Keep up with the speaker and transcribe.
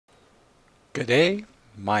Good day,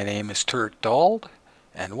 my name is Turtdald,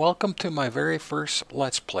 and welcome to my very first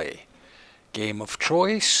Let's Play. Game of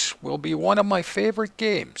choice will be one of my favorite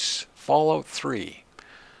games, Fallout 3.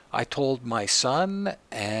 I told my son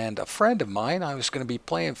and a friend of mine I was going to be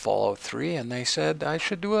playing Fallout 3, and they said I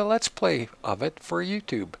should do a Let's Play of it for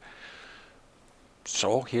YouTube.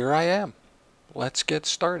 So here I am. Let's get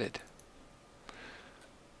started.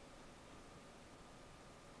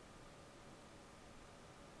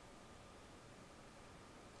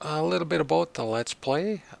 A little bit about the Let's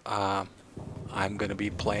Play. I'm going to be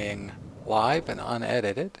playing live and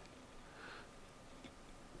unedited.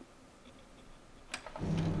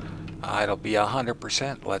 It'll be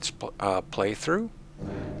 100% Let's playthrough.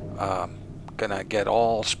 Gonna get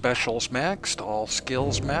all specials maxed, all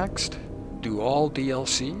skills maxed, do all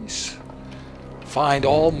DLCs, find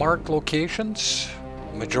all marked locations,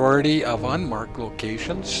 majority of unmarked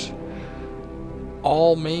locations,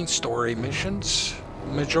 all main story missions,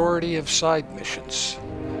 majority of side missions,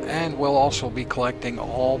 and we'll also be collecting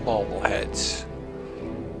all bobbleheads.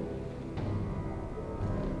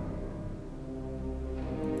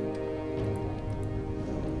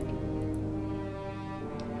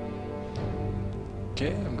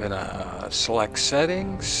 Okay, I'm gonna select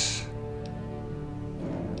settings,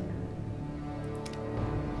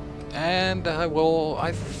 and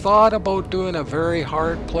I thought about doing a very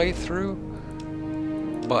hard playthrough,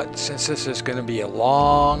 but since this is going to be a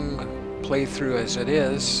long playthrough as it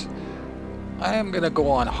is, I am going to go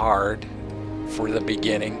on hard for the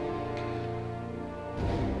beginning.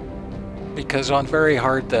 Because on very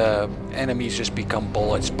hard, the enemies just become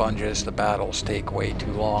bullet sponges, the battles take way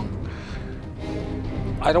too long.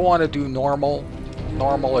 I don't want to do normal.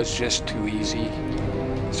 Normal is just too easy.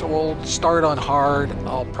 So we'll start on hard.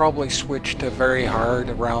 I'll probably switch to very hard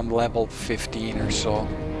around level 15 or so.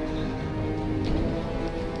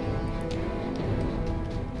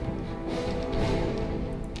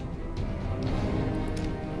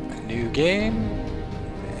 New game,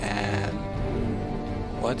 and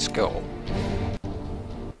let's go.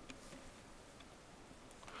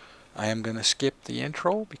 I am going to skip the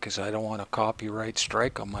intro because I don't want a copyright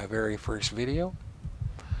strike on my very first video.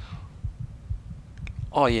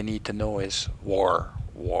 All you need to know is war.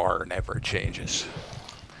 War never changes.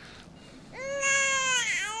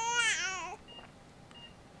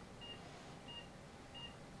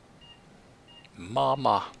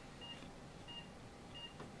 Mama.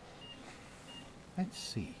 Let's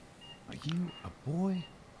see. Are you a boy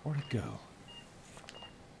or a girl?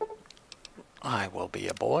 I will be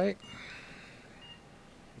a boy.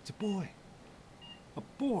 It's a boy. A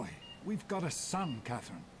boy. We've got a son,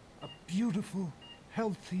 Catherine. A beautiful,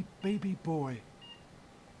 healthy baby boy.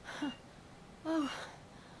 Oh,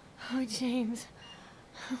 James.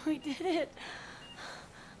 We did it.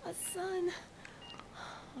 A son.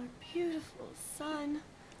 Our beautiful son.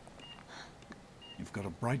 You've got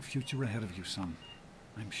a bright future ahead of you, son.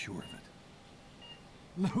 I'm sure of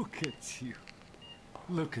it. Look at you.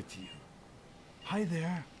 Look at you. Hi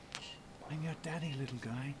there. I'm your daddy, little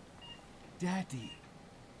guy. Daddy.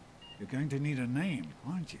 You're going to need a name,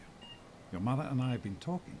 aren't you? Your mother and I have been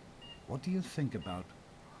talking. What do you think about...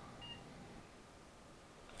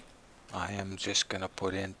 I am just going to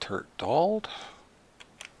put in Turtdald.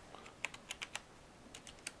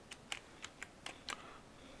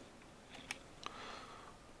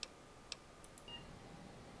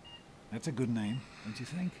 That's a good name, don't you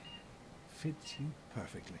think? Fits you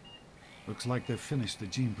perfectly. Looks like they've finished the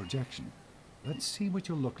gene projection. Let's see what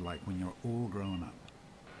you'll look like when you're all grown up.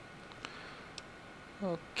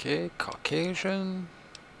 Okay, Caucasian.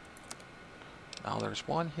 Now there's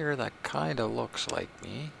one here that kind of looks like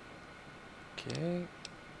me. Okay.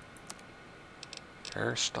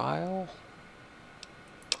 Hairstyle.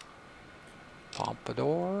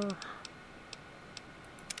 Pompadour.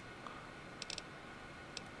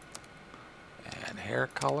 And hair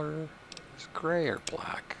color is gray or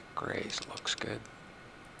black. Gray looks good.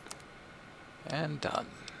 And done.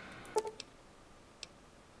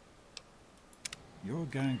 You're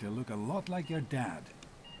going to look a lot like your dad.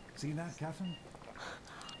 See that, Catherine?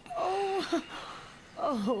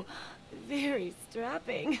 Oh, very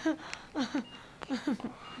strapping.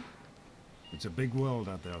 It's a big world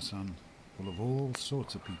out there, son. Full of all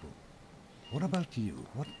sorts of people. What about you?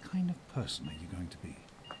 What kind of person are you going to be?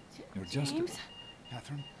 You're just... James?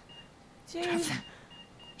 Catherine? James? Catherine!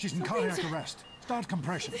 She's in cardiac arrest. Start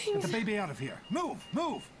compression. Get the baby out of here. Move!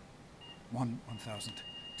 Move! 1,000.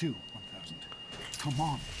 2, 1,000. Come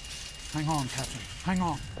on. Hang on, Catherine. Hang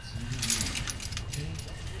on. You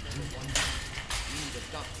need a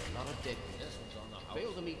doctor, not a deadbeat. This one's on the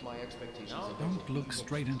Fail to meet my expectations. Don't look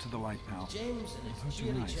straight into the light, pal. James, Hurt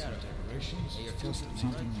your eyes. Decorations. It's just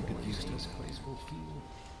something you could use to. This place will feel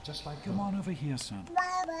just like Come home. on over here, son.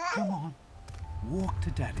 Come on. Walk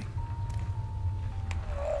to Daddy.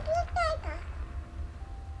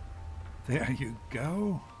 There you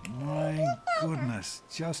go. My goodness,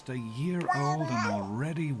 just a year old and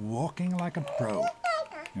already walking like a pro.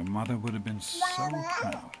 Your mother would have been so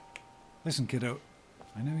proud. Listen, kiddo,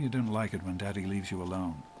 I know you don't like it when Daddy leaves you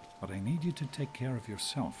alone, but I need you to take care of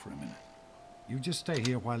yourself for a minute. You just stay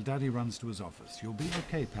here while Daddy runs to his office. You'll be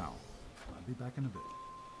okay, pal. I'll be back in a bit.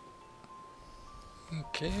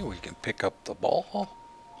 Okay, we can pick up the ball.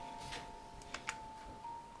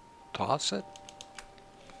 Toss it.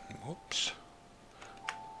 Whoops.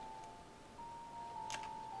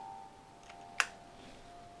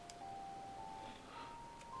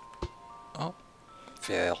 Oh,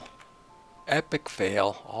 fail. Epic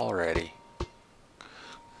fail already.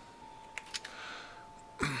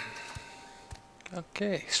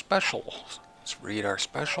 Okay, specials. Let's read our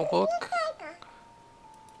special book.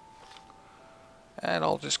 And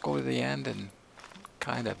I'll just go to the end and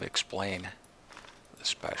kind of explain the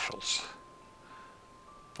specials.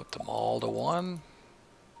 Put them all to one.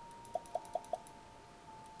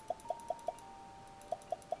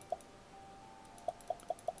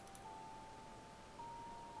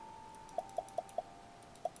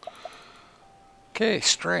 Okay,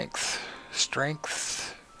 strength.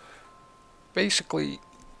 Strength basically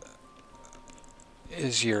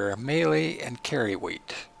is your melee and carry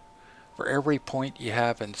weight. For every point you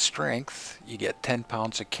have in strength, you get 10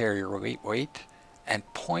 pounds of carry weight and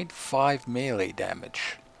 0.5 melee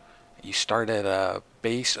damage. You start at a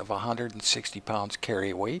base of 160 pounds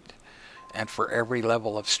carry weight, and for every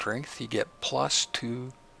level of strength you get +2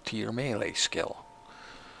 to your melee skill.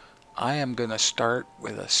 I am going to start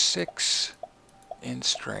with a 6 in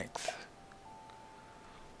strength.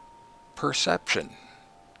 Perception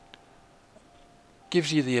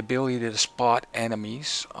gives you the ability to spot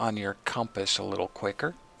enemies on your compass a little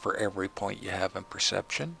quicker for every point you have in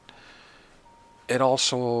perception. It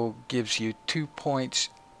also gives you 2 points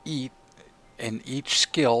in each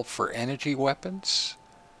skill for energy weapons,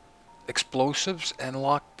 explosives, and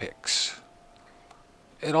lockpicks.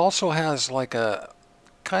 It also has like a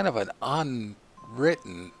kind of an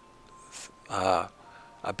unwritten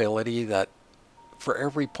ability that for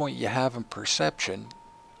every point you have in perception,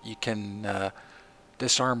 you can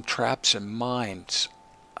disarm traps and mines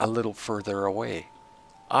a little further away.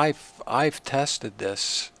 I've tested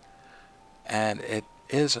this, and it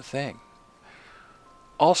is a thing.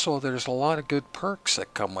 Also, there's a lot of good perks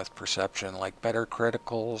that come with perception, like better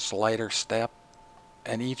criticals, lighter step,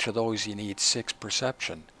 and each of those you need 6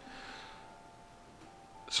 perception.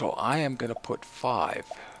 So I am going to put 5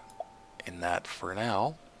 in that for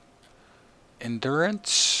now.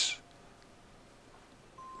 Endurance.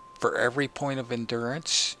 For every point of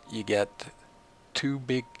endurance, you get 2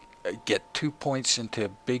 points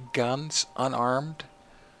into big guns, unarmed,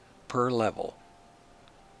 per level.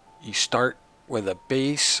 You start with a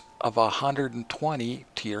base of 120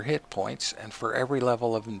 to your hit points, and for every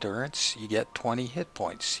level of endurance, you get 20 hit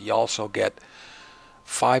points. You also get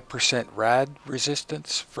 5% rad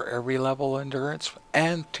resistance for every level of endurance,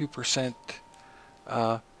 and 2%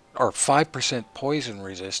 or 5% poison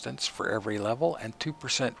resistance for every level, and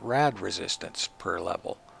 2% rad resistance per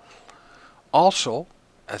level. Also,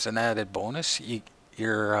 as an added bonus,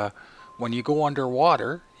 when you go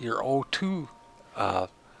underwater, your O2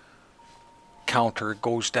 counter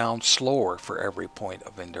goes down slower for every point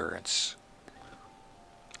of endurance.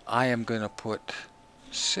 I am going to put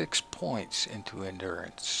 6 points into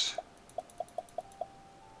endurance.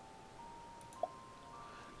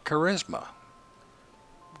 Charisma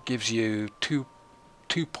gives you two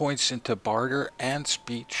points into barter and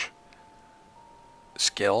speech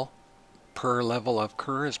skill per level of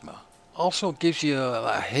charisma. Also gives you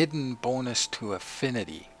a hidden bonus to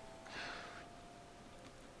affinity.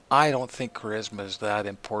 I don't think charisma is that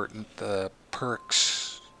important. The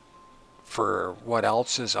perks for what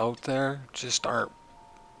else is out there just aren't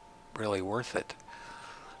really worth it.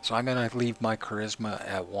 So I'm going to leave my charisma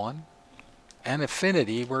at 1. And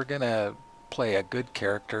affinity, we're going to play a good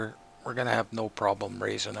character. We're going to have no problem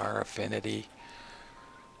raising our affinity.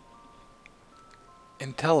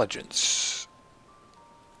 Intelligence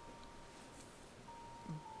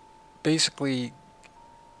basically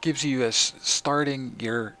gives you a starting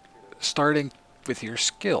with your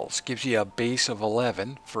skills, gives you a base of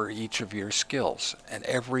 11 for each of your skills, and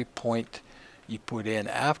every point you put in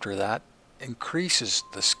after that increases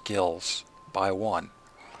the skills by 1.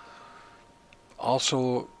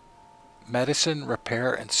 Also medicine,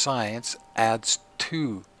 repair, and science adds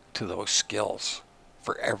 2 to those skills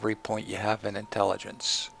for every point you have in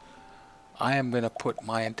intelligence. I am going to put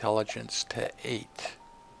my intelligence to 8.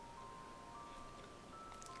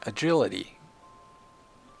 Agility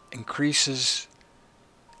increases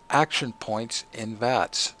action points in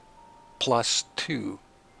VATS plus 2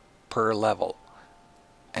 per level,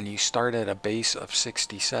 and you start at a base of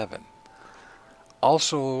 67.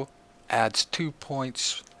 Also adds 2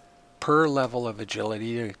 points per level of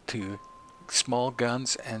agility to small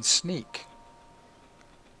guns and sneak.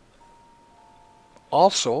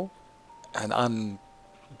 Also, an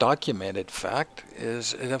undocumented fact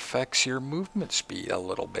is it affects your movement speed a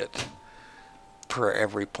little bit for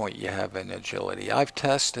every point you have in agility. I've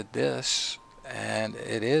tested this and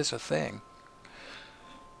it is a thing.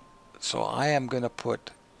 So I am going to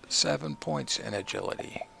put 7 points in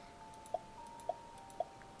agility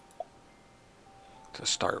to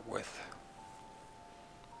start with.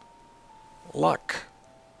 Luck.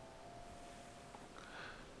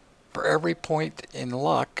 For every point in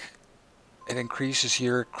luck, it increases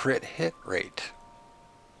your crit hit rate.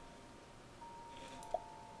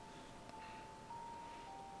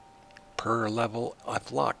 Per level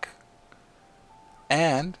of luck.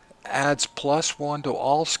 And adds +1 to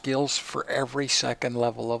all skills for every second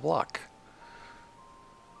level of luck.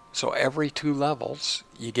 So every 2 levels,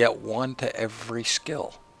 you get 1 to every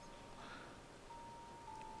skill.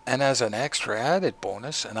 And as an extra added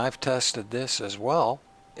bonus, and I've tested this as well,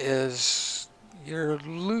 is your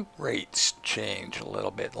loot rates change a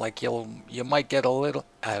little bit. Like you might get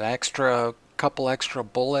couple extra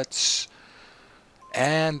bullets,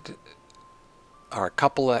 or a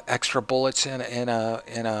couple of extra bullets in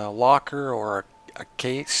a locker or a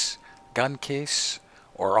case, gun case,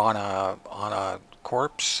 or on a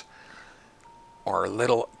corpse, or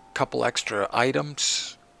a couple extra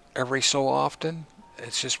items every so often.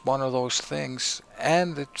 It's just one of those things,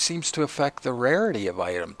 and it seems to affect the rarity of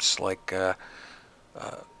items, like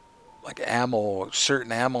ammo.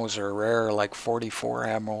 Certain ammos are rare, like 44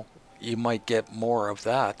 ammo. You might get more of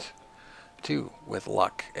that too with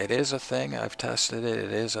luck. It is a thing. I've tested it.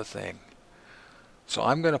 It is a thing. So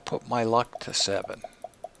I'm going to put my luck to 7.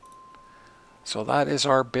 So that is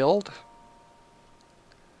our build.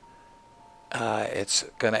 It's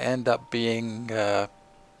going to end up being a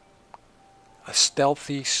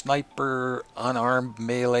stealthy sniper unarmed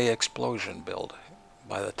melee explosion build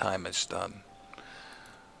by the time it's done.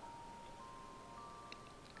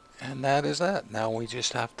 And that is that. Now we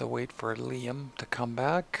just have to wait for Liam to come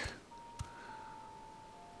back.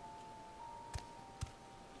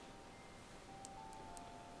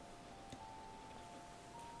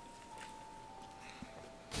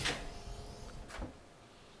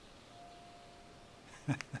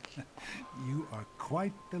 You are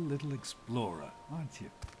quite the little explorer, aren't you?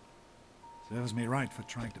 Serves me right for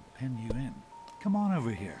trying to pen you in. Come on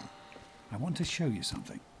over here. I want to show you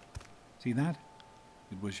something. See that?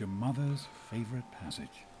 It was your mother's favorite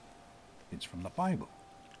passage. It's from the Bible.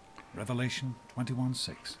 Revelation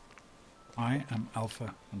 21:6. I am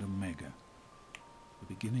Alpha and Omega,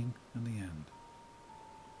 the beginning and the end.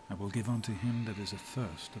 I will give unto him that is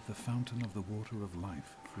athirst of the fountain of the water of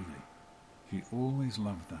life freely. She always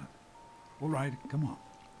loved that. All right, come on.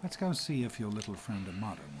 Let's go see if your little friend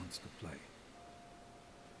Amada wants to play.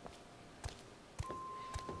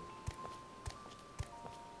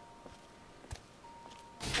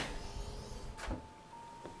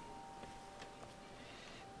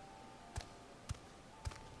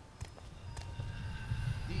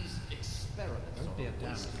 These experiments don't be a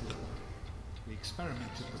damn fool. We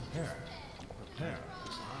experiment to prepare. Prepare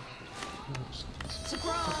is our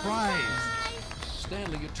Surprise!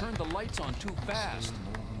 Stanley, you turned the lights on too fast.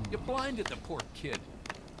 You blinded the poor kid.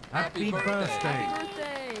 Happy birthday! Happy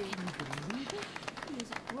birthday! Can you believe it? He is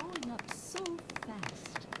growing up so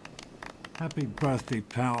fast. Happy birthday,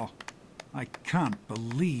 pal. I can't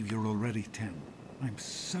believe you're already 10. I'm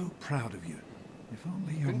so proud of you. If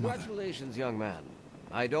only your mother... Congratulations, young man.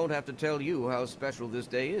 I don't have to tell you how special this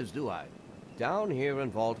day is, do I? Down here in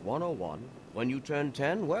Vault 101, when you turn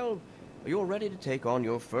 10, well, you're ready to take on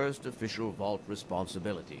your first official Vault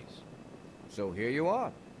responsibilities. So here you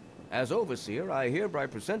are. As Overseer, I hereby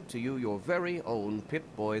present to you your very own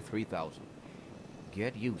Pip-Boy 3000.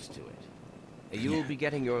 Get used to it. You'll be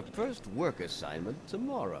getting your first work assignment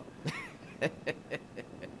tomorrow.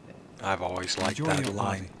 I've always liked Enjoy that your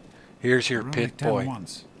line. party. Here's your You're only pit 10 boy.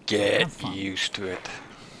 once. Get Have fun. used to it.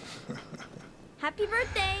 Happy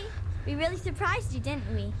birthday! We really surprised you, didn't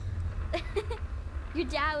we? Your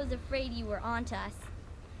dad was afraid you were onto us.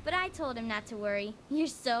 But I told him not to worry. You're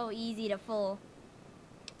so easy to fool.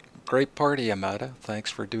 great party, Amada. Thanks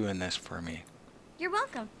for doing this for me. You're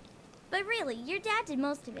welcome. But really, your dad did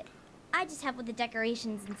most of it. I just helped with the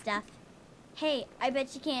decorations and stuff. Hey, I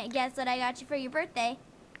bet you can't guess what I got you for your birthday.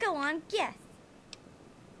 Go on, guess.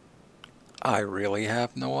 I really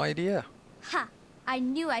have no idea. Ha! I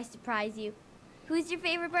knew I'd surprise you. Who's your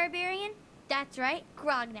favorite barbarian? That's right,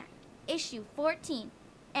 Grognak. Issue 14.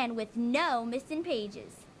 And with no missing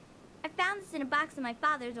pages. I found this in a box of my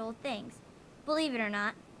father's old things. Believe it or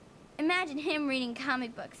not. Imagine him reading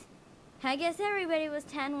comic books. I guess everybody was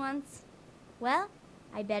 10 once. Well,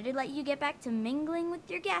 I better let you get back to mingling with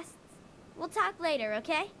your guests. We'll talk later,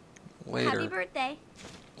 okay? Later. Happy birthday.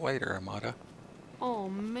 Later, Amada. Oh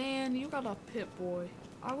man, you got a pit boy.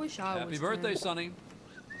 I wish I was. Happy birthday, 10. Sonny.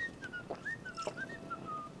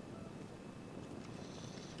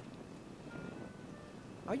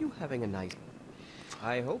 Are you having a nice...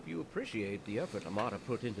 I hope you appreciate the effort Amada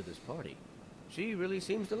put into this party. She really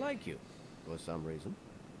seems to like you, for some reason.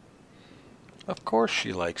 Of course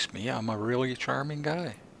she likes me. I'm a really charming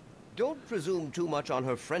guy. Don't presume too much on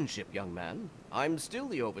her friendship, young man. I'm still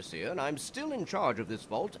the overseer, and I'm still in charge of this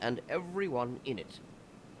vault and everyone in it.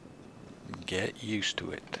 Get used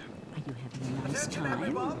to it. Are you having a nice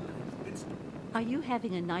time? Are you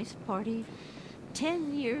having a nice party?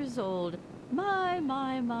 10 years old.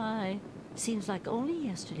 My. Seems like only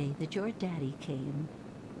yesterday that your daddy came.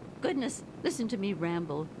 Goodness, listen to me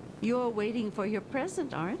ramble. You're waiting for your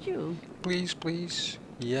present, aren't you? Please, please.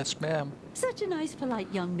 Yes, ma'am. Such a nice,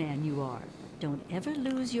 polite young man you are. Don't ever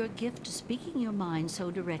lose your gift to speaking your mind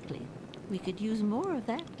so directly. We could use more of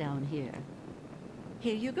that down here.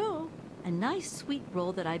 Here you go. A nice sweet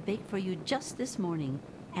roll that I baked for you just this morning.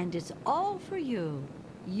 And it's all for you.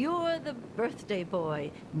 You're the birthday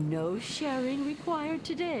boy. No sharing required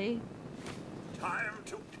today. Time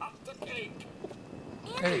to cut the cake.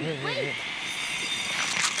 Hey. Wait!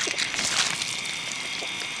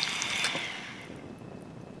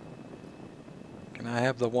 Can I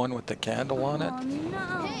have the one with the candle on it? Oh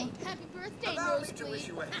no! Hey, happy birthday, Allow me to Nosebleed. wish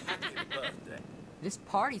you a happy birthday. This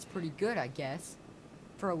party's pretty good, I guess,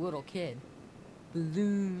 for a little kid.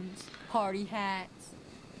 Balloons, party hats.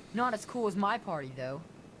 Not as cool as my party, though.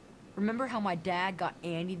 Remember how my dad got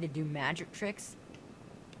Andy to do magic tricks?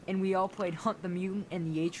 And we all played Hunt the Mutant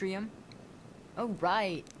in the atrium? Oh,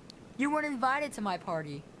 right. You weren't invited to my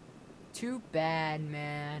party. Too bad,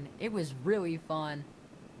 man. It was really fun.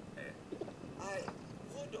 I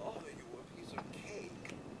would offer you a piece of cake.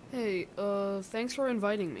 Hey, thanks for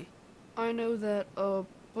inviting me. I know that,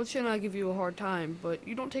 Butch and I give you a hard time, but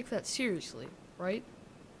you don't take that seriously, right?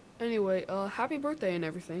 Anyway, happy birthday and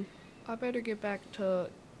everything. I better get back to,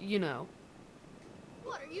 you know.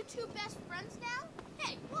 What, are you two best friends now?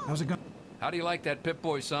 Hey, whoa. How's it going? How do you like that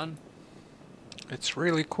Pip-Boy, son? It's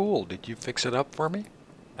really cool. Did you fix it up for me?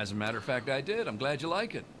 As a matter of fact, I did. I'm glad you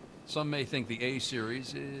like it. Some may think the A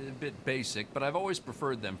series is a bit basic, but I've always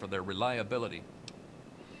preferred them for their reliability.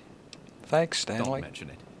 Thanks, Stanley. Don't mention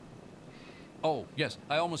it. Oh, yes,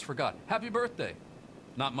 I almost forgot. Happy birthday.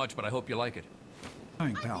 Not much, but I hope you like it.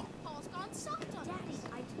 Fine, I pal. think Paul's gone soft on Daddy, us.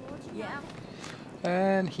 I told you. Yeah.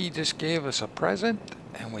 And he just gave us a present,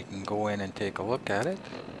 and we can go in and take a look at it.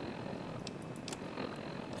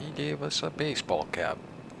 He gave us a baseball cap.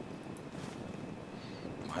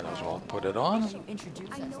 Might as well put it Why on. don't you introduce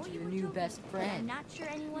I know us to you your were new joking, best but I'm friend? not sure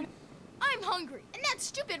anyone. I'm hungry, and that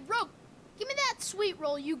stupid rope. Give me that sweet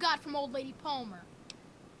roll you got from old lady Palmer.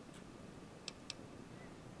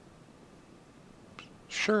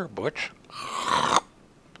 Sure, Butch.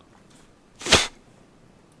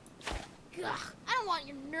 Gah, I don't want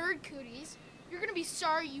your nerd cooties. You're gonna be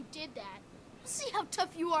sorry you did that. We'll see how tough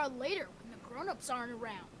you are later when the grown-ups aren't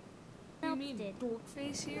around. You mean dork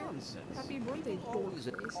face here? Nonsense. Happy birthday, dork Always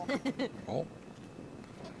a- face. Oh,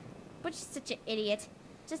 Butch is such an idiot.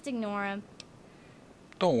 Just ignore him.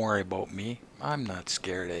 don't worry about me. I'm not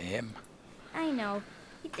scared of him. I know.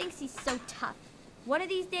 He thinks he's so tough. One of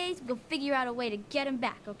these days, we'll figure out a way to get him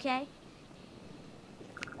back, okay?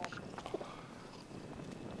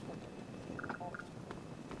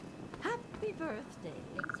 Happy birthday.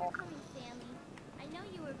 Thanks for coming, Stanley. I know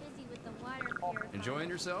you were busy with the water purifier. Enjoying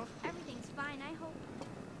yourself? Everything's fine, I hope.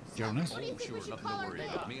 Jonas? What do you think Sure, we should nothing call to our worry bed?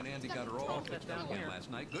 about. Me and Andy got her all fixed up again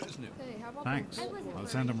last night. Good as new. Hey, how about Thanks. that? I'll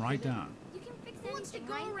send him right down. You can fix Who wants to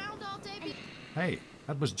anything, go right? around all day? Hey,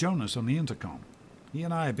 that was Jonas on the intercom. He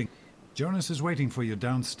and I have been... Jonas is waiting for you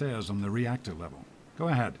downstairs on the reactor level. Go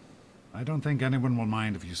ahead. I don't think anyone will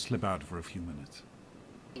mind if you slip out for a few minutes.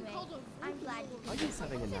 Anyway, I'm glad you Are came. you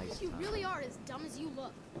having a nice You time? really are as dumb as you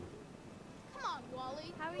look. Come on,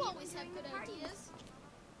 Wally. How are you you always have enjoying good the party? ideas.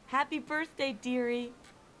 Happy birthday, dearie.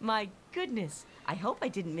 My goodness, I hope I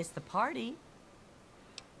didn't miss the party.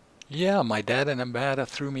 Yeah, my dad and Amanda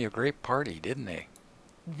threw me a great party, didn't they?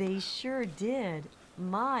 They sure did.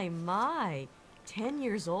 My. 10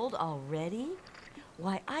 years old already?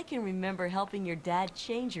 Why, I can remember helping your dad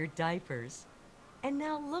change your diapers. And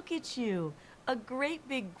now look at you, a great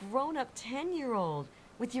big grown-up 10-year-old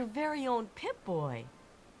with your very own Pip-Boy.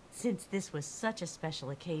 Since this was such a special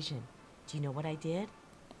occasion, do you know what I did?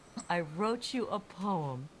 I wrote you a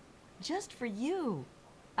poem, just for you.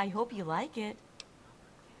 I hope you like it.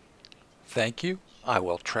 Thank you. I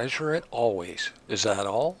will treasure it always. Is that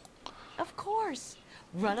all? Of course.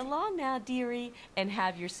 Run along now, dearie, and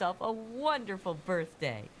have yourself a wonderful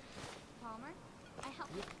birthday. Palmer, I help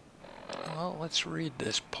you. Well, let's read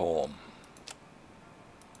this poem.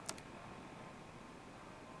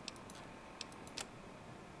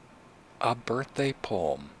 A birthday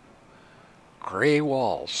poem. Gray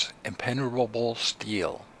walls, impenetrable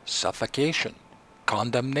steel, suffocation,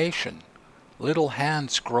 condemnation, little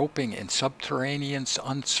hands groping in subterranean's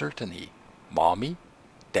uncertainty. Mommy?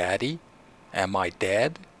 Daddy? Am I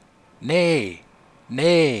dead? Nay,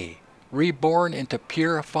 reborn into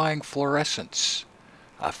purifying fluorescence.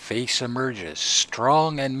 A face emerges,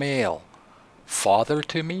 strong and male. Father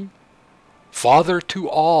to me? Father to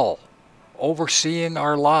all, overseeing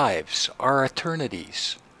our lives, our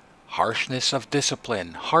eternities. Harshness of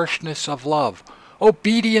discipline, harshness of love,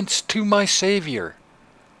 obedience to my Savior.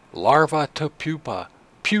 Larva to pupa,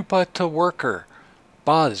 pupa to worker,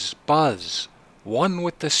 buzz, one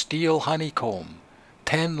with the steel honeycomb,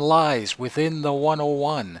 10 lies within the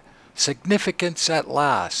 101, significance at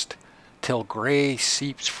last, till gray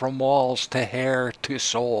seeps from walls to hair to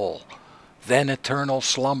soul, then eternal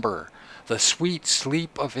slumber, the sweet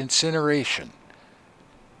sleep of incineration.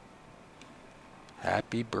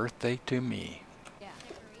 Happy birthday to me. Yeah,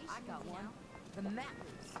 I got one. The map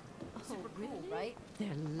is super cool, right?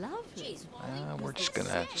 They're lovely. We're just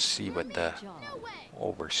gonna see what the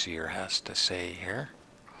overseer has to say here.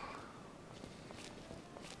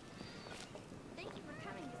 Thank you for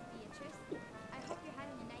coming, Miss Beatrice. I hope you're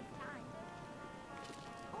having a nice time.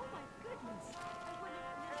 Oh my goodness. I wouldn't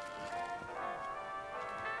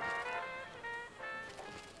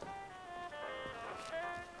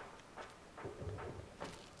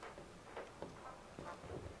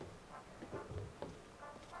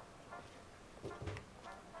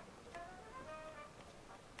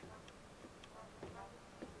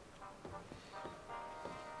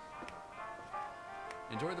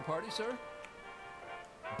Enjoy the party, sir?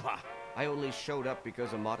 Bah! I only showed up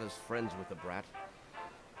because Amata's friends with the brat.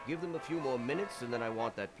 Give them a few more minutes, and then I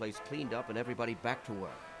want that place cleaned up and everybody back to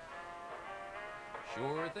work.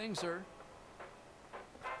 Sure thing, sir.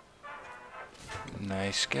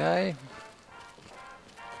 Nice guy.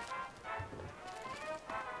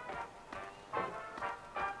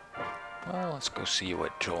 Well, let's go see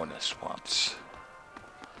what Jonas wants.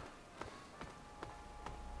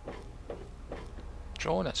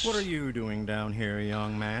 Jonas. What are you doing down here,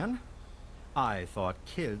 young man? I thought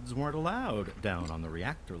kids weren't allowed down on the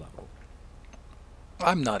reactor level.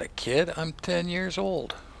 I'm not a kid. I'm 10 years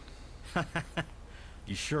old.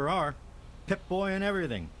 You sure are. Pip-Boy and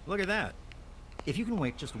everything. Look at that. If you can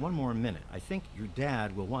wait just one more minute, I think your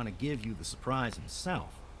dad will want to give you the surprise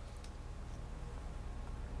himself.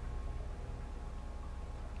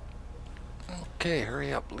 Okay,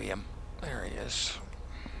 hurry up, Liam. There he is.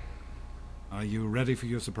 Are you ready for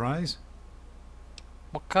your surprise?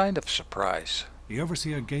 What kind of surprise? The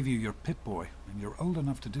Overseer gave you your Pip-Boy, and you're old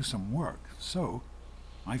enough to do some work, so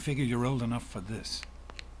I figure you're old enough for this.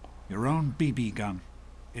 Your own BB gun.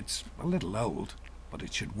 It's a little old, but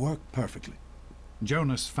it should work perfectly.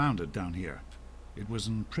 Jonas found it down here. It was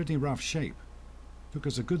in pretty rough shape. Took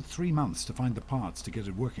us a good 3 months to find the parts to get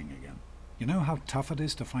it working again. You know how tough it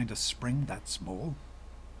is to find a spring that small?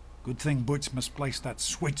 Good thing Butch misplaced that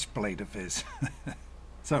switchblade of his.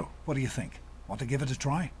 So, what do you think? Want to give it a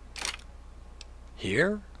try?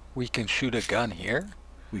 Here? We can shoot a gun here?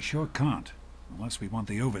 We sure can't, unless we want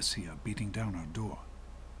the Overseer beating down our door.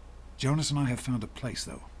 Jonas and I have found a place,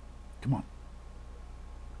 though. Come on.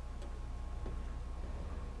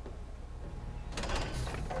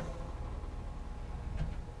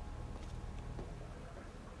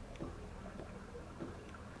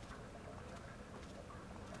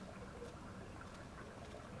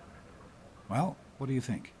 Well, what do you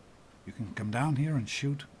think? You can come down here and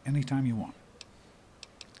shoot anytime you want.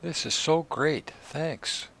 This is so great.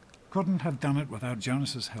 Thanks. Couldn't have done it without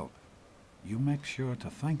Jonas's help. You make sure to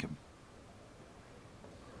thank him.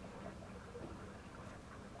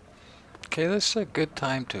 Okay, this is a good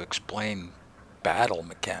time to explain battle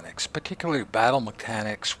mechanics, particularly battle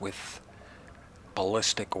mechanics with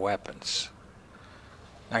ballistic weapons.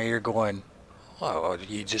 Now you're going, oh,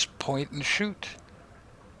 you just point and shoot.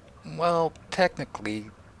 Well,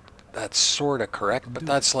 technically, that's sort of correct, but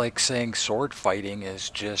that's like saying sword fighting is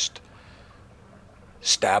just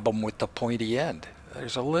stab them with the pointy end.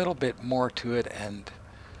 There's a little bit more to it, and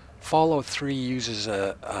Fallout 3 uses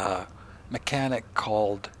a mechanic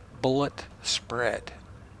called bullet spread.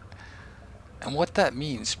 And what that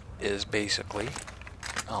means is basically,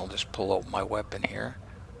 I'll just pull out my weapon here.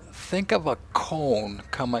 Think of a cone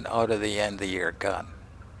coming out of the end of your gun,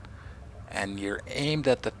 and you're aimed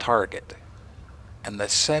at the target. And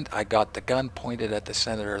I got the gun pointed at the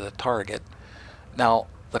center of the target. Now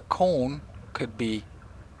the cone could be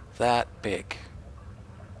that big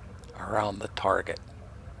around the target,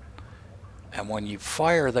 and when you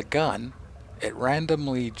fire the gun, it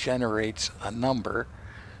randomly generates a number,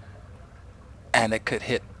 and it could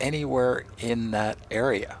hit anywhere in that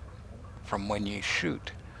area from when you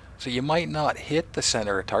shoot. So you might not hit the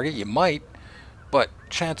center of the target, you might, but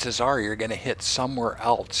chances are you're going to hit somewhere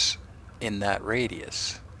else in that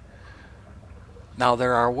radius. Now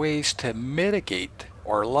there are ways to mitigate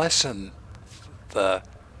or lessen the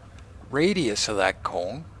radius of that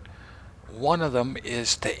cone. One of them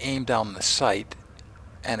is to aim down the sight,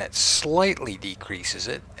 and it slightly decreases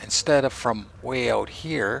it. Instead of from way out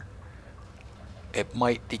here, it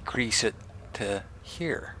might decrease it to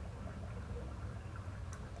here.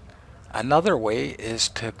 Another way is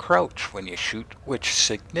to crouch when you shoot, which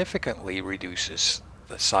significantly reduces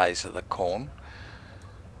the size of the cone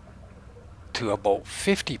to about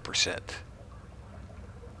 50%.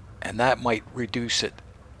 And that might reduce it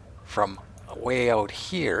from way out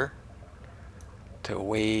here to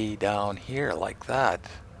way down here like that.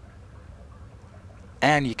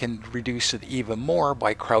 And you can reduce it even more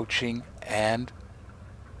by crouching and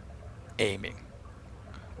aiming,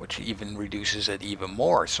 which even reduces it even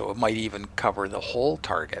more, so it might even cover the whole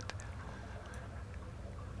target.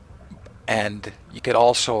 And you could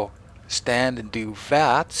also stand and do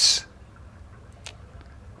VATS,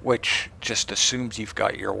 which just assumes you've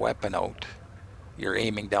got your weapon out. You're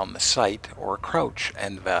aiming down the sight, or crouch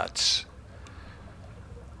and VATS.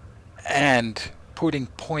 And putting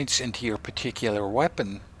points into your particular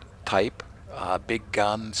weapon type, big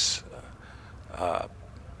guns,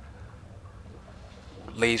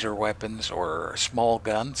 laser weapons, or small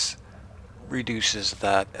guns, reduces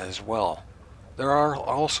that as well. There are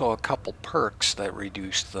also a couple perks that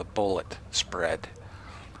reduce the bullet spread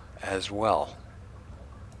as well.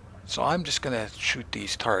 So I'm just going to shoot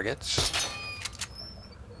these targets.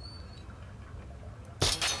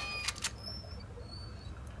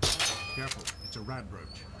 Careful, it's a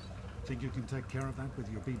radroach. Think you can take care of that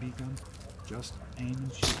with your BB gun? Just aim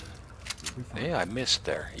and shoot. You'll be fine. Yeah, I missed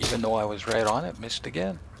there. Even though I was right on it, missed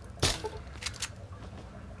again.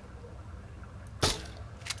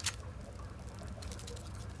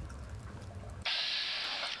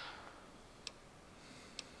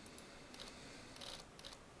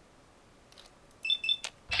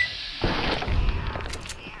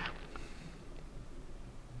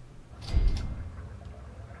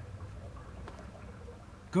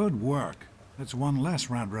 Good work. That's one less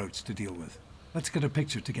radroach to deal with. Let's get a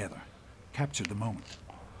picture together. Capture the moment.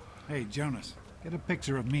 Hey, Jonas, get a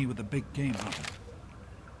picture of me with the big game hunter.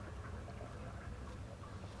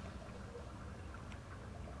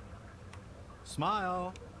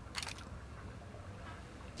 Smile.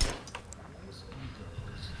 Boys and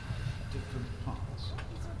girls have different parts.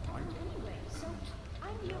 Anyway, so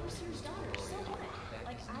I'm the overseer's daughter, so what?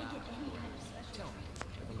 Like, I get any kind of special.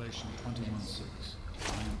 Revelation 21:6.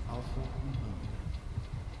 I am Alpha and Omega,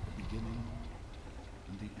 the beginning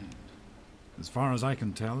and the end. As far as I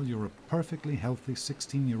can tell, you're a perfectly healthy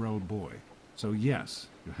 16-year-old boy. So yes,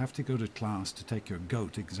 you have to go to class to take your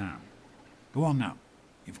GOAT exam. Go on now.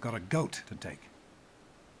 You've got a GOAT to take.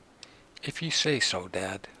 If you say so,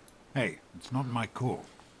 Dad. Hey, it's not my call.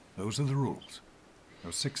 Those are the rules.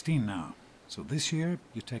 You're 16 now, so this year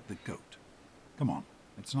you take the GOAT. Come on,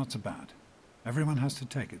 it's not so bad. Everyone has to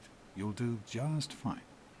take it. You'll do just fine.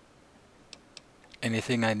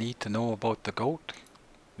 Anything I need to know about the GOAT?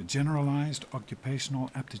 The Generalized Occupational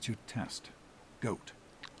Aptitude Test. GOAT.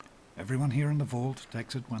 Everyone here in the Vault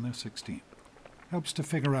takes it when they're 16. Helps to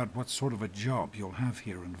figure out what sort of a job you'll have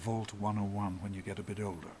here in Vault 101 when you get a bit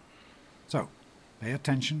older. So, pay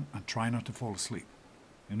attention and try not to fall asleep.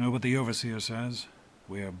 You know what the Overseer says?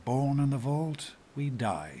 We're born in the Vault, we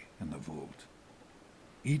die in the Vault.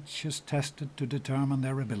 Each is tested to determine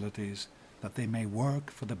their abilities, that they may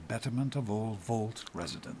work for the betterment of all Vault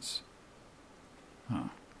residents. Huh.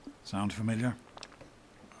 Sound familiar?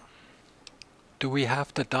 Do we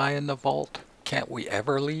have to die in the vault? Can't we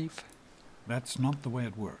ever leave? That's not the way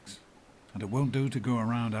it works. And it won't do to go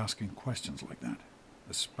around asking questions like that.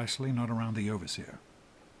 Especially not around the Overseer.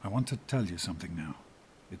 I want to tell you something now.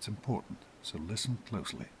 It's important, so listen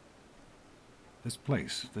closely. This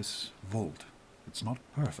place, this vault, it's not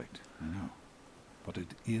perfect, I know. But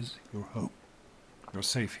it is your home. You're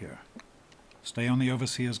safe here. Stay on the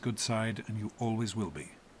Overseer's good side, and you always will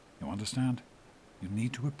be. You understand? You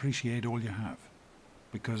need to appreciate all you have.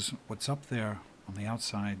 Because what's up there, on the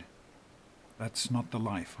outside, that's not the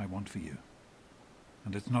life I want for you.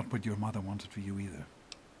 And it's not what your mother wanted for you either.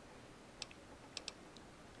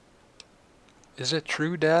 Is it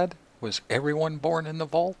true, Dad? Was everyone born in the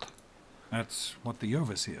vault? That's what the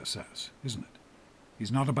Overseer says, isn't it?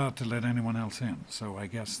 He's not about to let anyone else in, so I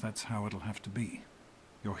guess that's how it'll have to be.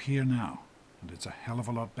 You're here now, and it's a hell of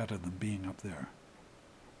a lot better than being up there.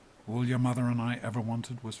 All your mother and I ever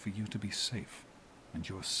wanted was for you to be safe, and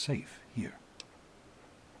you're safe here.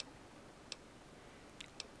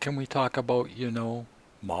 Can we talk about, you know,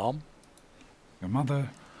 Mom? Your mother,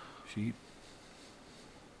 she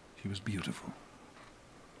was beautiful.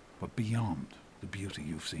 But beyond the beauty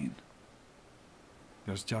you've seen.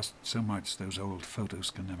 There's just so much those old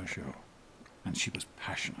photos can never show. And she was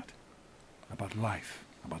passionate. About life,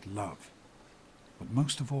 about love. But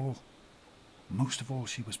most of all,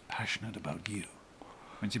 she was passionate about you.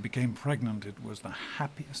 When she became pregnant, it was the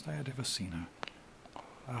happiest I had ever seen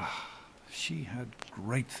her. She had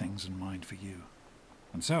great things in mind for you.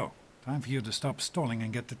 And so, time for you to stop stalling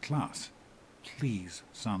and get to class. Please,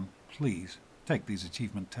 son, please, take these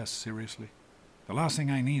achievement tests seriously. The last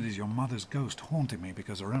thing I need is your mother's ghost haunting me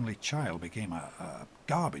because her only child became a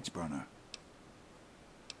garbage burner.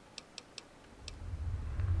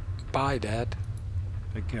 Bye, Dad.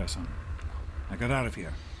 Take care, son. Now get out of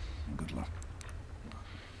here, and good luck.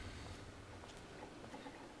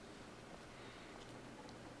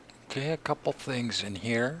 Okay, a couple things in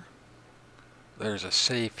here. There's a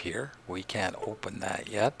safe here. We can't open that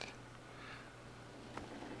yet.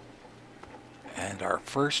 And our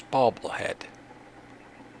first bobblehead,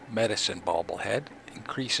 medicine bobblehead,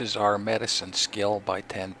 increases our medicine skill by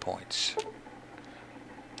 10 points.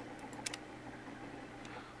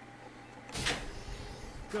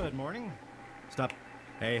 Good morning. Stop.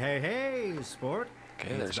 Hey, hey, hey, sport.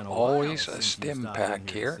 Okay, It's there's been a always while a since you stim stopped pack in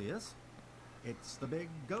to here. see us. It's the big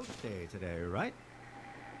goat day today, right?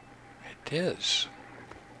 It is.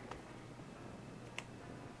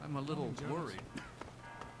 I'm a little worried.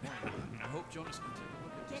 I hope Jonas can take a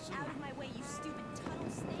look at this. Get out of my way, you stupid tunnel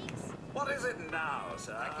snakes! What is it now,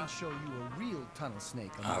 sir? I can show you a real tunnel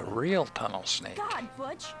snake. A real tunnel snake. God,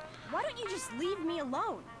 Butch, why don't you just leave me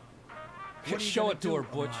alone? What are you Show gonna it to do, her,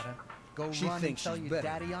 Butch. Amada? Go She run and thinks tell she's your better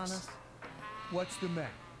daddy than on us. us? What's the matter?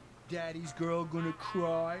 Daddy's girl gonna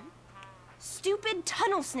cry? Stupid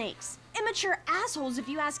tunnel snakes! Immature assholes, if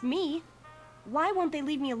you ask me! Why won't they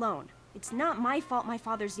leave me alone? It's not my fault my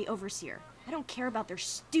father's the overseer. I don't care about their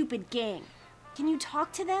stupid gang. Can you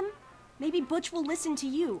talk to them? Maybe Butch will listen to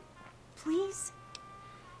you. Please?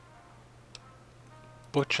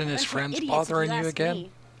 Butch and his Bunch of friends idiots, if bothering you ask again?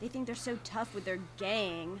 me. They think they're so tough with their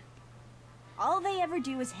gang. All they ever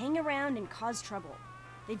do is hang around and cause trouble.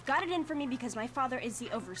 They've got it in for me because my father is the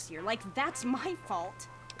overseer. Like, that's my fault.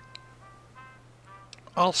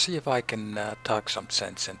 I'll see if I can talk some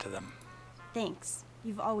sense into them. Thanks.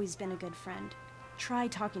 You've always been a good friend. Try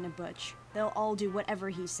talking to Butch. They'll all do whatever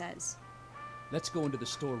he says. Let's go into the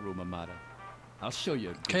storeroom, Amada. I'll show you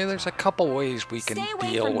a good Okay, there's a time. couple ways we can Stay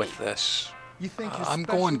away deal from with me. this. You think you're I'm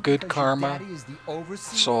special going good because your karma, daddy is the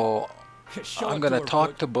overseer? so Show I'm it gonna her, talk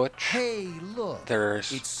Butch. to Butch. Hey, look.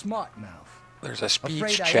 There's It's smart mouth. a speech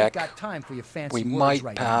Afraid I ain't check. got time for your fancy We words might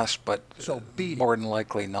right pass, now. but So beat it. more than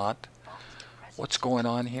likely not. What's going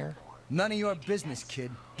on here? None of your business,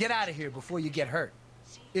 kid. Get out of here before you get hurt.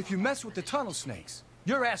 If you mess with the tunnel snakes,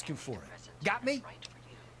 you're asking for it. Got me?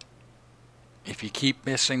 If you keep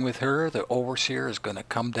messing with her, the overseer is gonna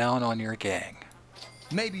come down on your gang.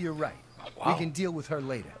 Maybe you're right. Wow. We can deal with her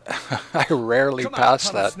later. I rarely Come on, pass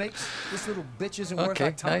tunnel that. snakes. This little bitch isn't worth Okay,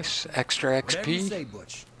 our time. nice. Extra Whatever you XP. say,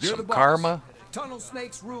 Butch. You're the Some boss. karma. Tunnel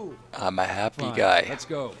snakes rule. I'm a happy Fine, guy. Let's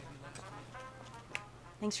go.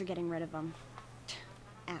 Thanks for getting rid of them.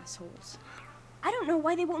 Assholes. I don't know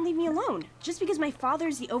why they won't leave me alone. Just because my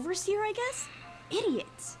father's the overseer, I guess?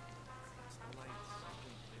 Idiots.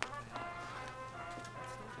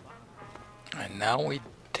 And now we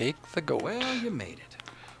take the goat. Well, you made it.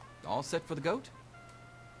 All set for the goat?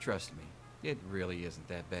 Trust me, it really isn't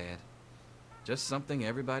that bad. Just something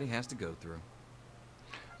everybody has to go through.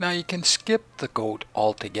 Now you can skip the goat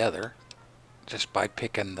altogether. just by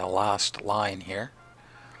picking the last line here.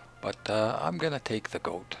 But I'm gonna take the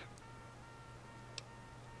goat.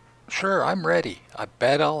 Sure, I'm ready. I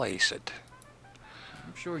bet I'll ace it.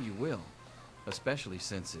 I'm sure you will, especially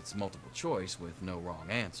since it's multiple choice with no wrong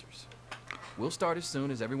answers. We'll start as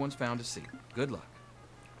soon as everyone's found a seat. Good luck.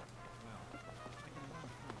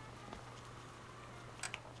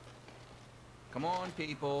 Come on,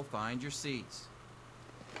 people, find your seats.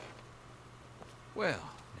 Well,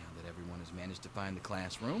 now that everyone has managed to find the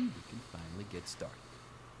classroom, we can finally get started.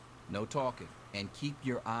 No talking, and keep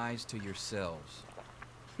your eyes to yourselves.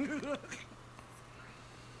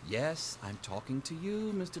 Yes, I'm talking to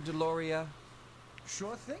you, Mr. Deloria.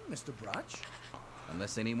 Sure thing, Mr. Brotch.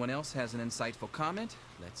 Unless anyone else has an insightful comment,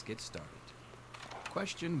 let's get started.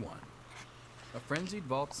 Question 1. A frenzied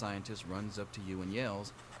vault scientist runs up to you and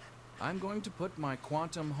yells, "I'm going to put my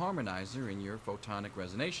quantum harmonizer in your photonic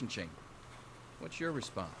resonation chamber." What's your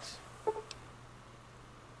response?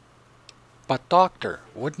 But doctor,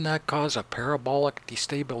 wouldn't that cause a parabolic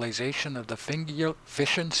destabilization of the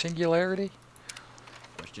fission singularity?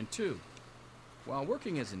 Question 2. While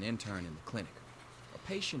working as an intern in the clinic, a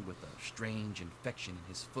patient with a strange infection in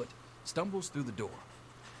his foot stumbles through the door.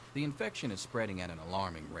 The infection is spreading at an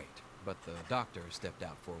alarming rate, but the doctor has stepped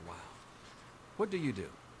out for a while. What do you do?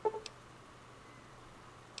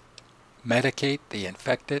 Medicate the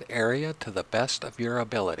infected area to the best of your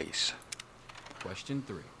abilities. Question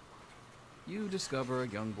 3. You discover a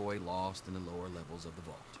young boy lost in the lower levels of the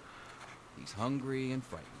vault. He's hungry and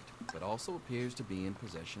frightened, but also appears to be in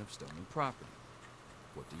possession of stolen property.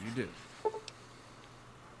 What do you do?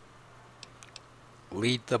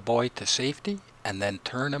 Lead the boy to safety and then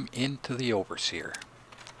turn him into the overseer.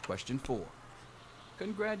 Question 4.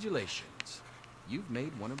 Congratulations. You've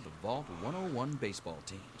made one of the Vault 101 baseball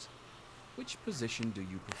teams. Which position do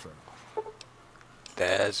you prefer?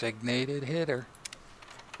 Designated hitter.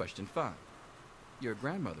 Question 5. Your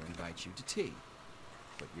grandmother invites you to tea,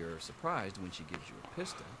 but you're surprised when she gives you a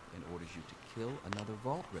pistol and orders you to kill another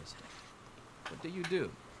vault resident. What do you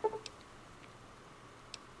do?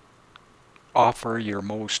 Offer your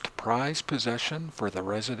most prized possession for the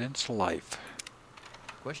resident's life.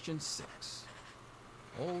 Question 6.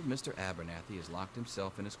 Old Mr. Abernathy has locked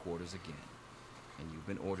himself in his quarters again, and you've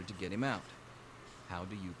been ordered to get him out. How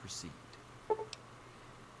do you proceed?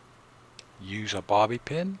 Use a bobby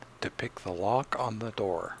pin to pick the lock on the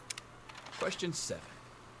door. Question 7.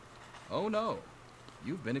 Oh no,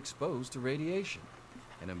 you've been exposed to radiation,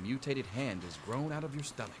 and a mutated hand has grown out of your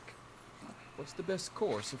stomach. What's the best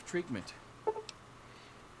course of treatment?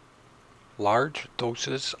 Large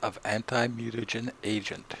doses of anti-mutagen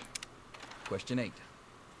agent. Question 8.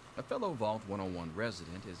 A fellow Vault 101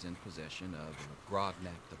 resident is in possession of a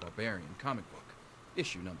Grognak the Barbarian comic book,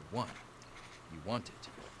 issue number 1. You want it.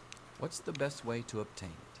 What's the best way to obtain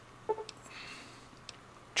it?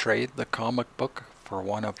 Trade the comic book for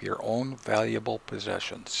one of your own valuable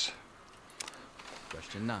possessions.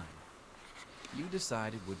 Question 9. You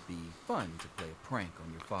decide it would be fun to play a prank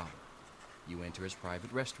on your father. You enter his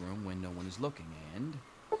private restroom when no one is looking and...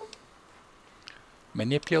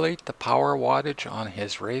 Manipulate the power wattage on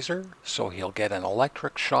his razor so he'll get an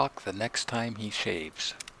electric shock the next time he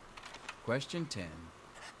shaves. Question 10.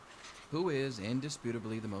 Who is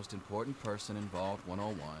indisputably the most important person in Vault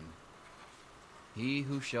 101? He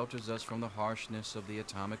who shelters us from the harshness of the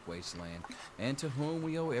atomic wasteland, and to whom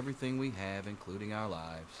we owe everything we have, including our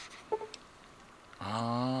lives.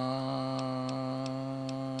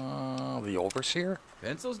 The overseer?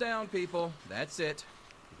 Pencils down, people. That's it.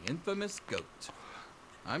 The infamous goat.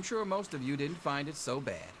 I'm sure most of you didn't find it so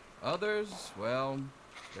bad. Others, well,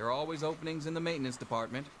 there are always openings in the maintenance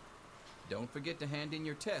department. Don't forget to hand in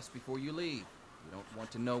your test before you leave. You don't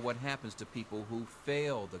want to know what happens to people who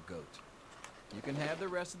fail the goat. You can have the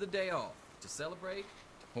rest of the day off to celebrate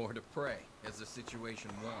or to pray as the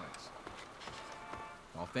situation warrants.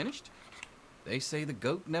 All finished? They say the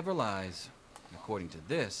goat never lies. According to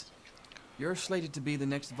this, you're slated to be the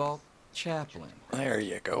next Vault chaplain. There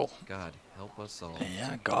you go. God help us all.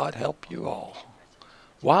 Yeah, God help you all.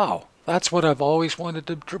 Wow, that's what I've always wanted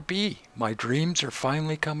to be. My dreams are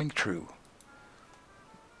finally coming true.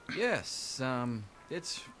 Yes,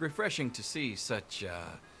 it's refreshing to see such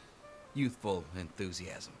youthful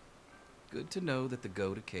enthusiasm. Good to know that the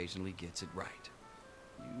goat occasionally gets it right.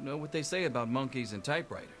 You know what they say about monkeys and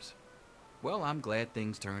typewriters. Well, I'm glad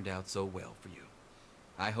things turned out so well for you.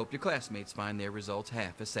 I hope your classmates find their results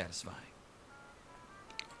half as satisfying.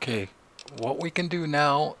 Okay, what we can do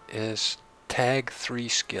now is tag 3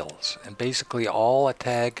 skills. And basically all a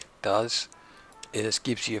tag does is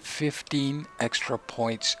gives you 15 extra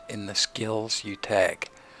points in the skills you tag.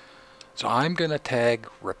 So I'm going to tag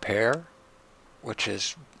repair, which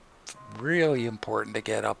is really important to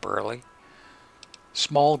get up early.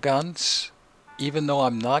 Small guns, even though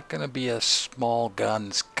I'm not going to be a small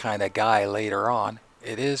guns kind of guy later on,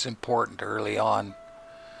 it is important early on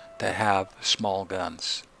to have small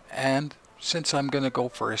guns. And since I'm going to go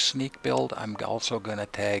for a sneak build, I'm also going to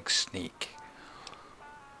tag sneak.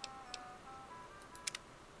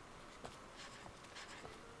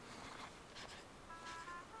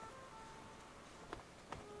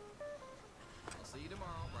 I'll see you tomorrow,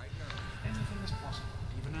 bright and early. Anything is possible,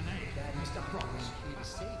 even an A. Dad, Mr. Progress will be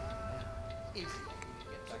saved now. Easy.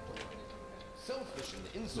 Get back to work. Selfish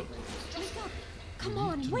and insolent. Wake up! Come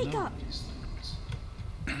on, wake up!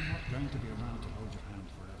 I'm not going to be around to hold your hand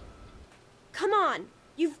forever. Come on!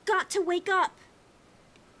 You've got to wake up!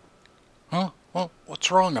 Huh? Well,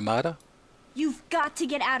 what's wrong, Amada? You've got to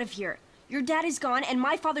get out of here. Your dad is gone and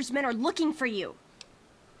my father's men are looking for you.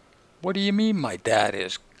 What do you mean my dad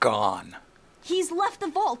is gone? He's left the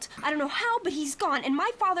vault. I don't know how, but he's gone. And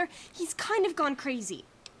my father, he's kind of gone crazy.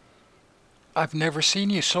 I've never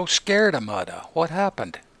seen you so scared, Amada. What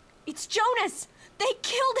happened? It's Jonas! They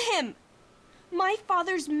killed him! My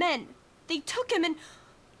father's men. They took him and...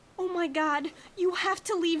 Oh my God, you have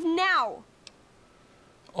to leave now!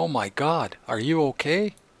 Oh my God, are you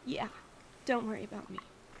okay? Yeah, don't worry about me.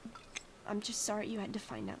 I'm just sorry you had to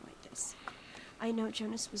find out like this. I know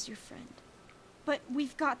Jonas was your friend. But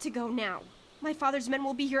we've got to go now. My father's men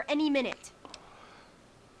will be here any minute.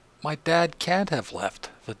 My dad can't have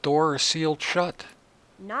left. The door is sealed shut.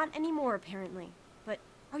 Not anymore, apparently. But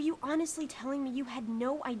are you honestly telling me you had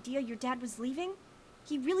no idea your dad was leaving?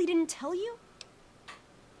 He really didn't tell you?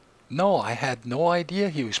 No, I had no idea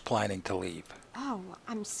he was planning to leave. Oh,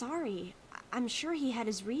 I'm sorry. I'm sure he had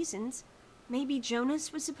his reasons. Maybe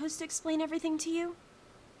Jonas was supposed to explain everything to you?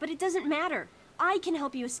 But it doesn't matter. I can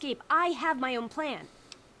help you escape. I have my own plan.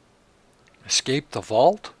 Escape the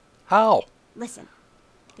vault? How? Listen.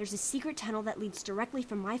 There's a secret tunnel that leads directly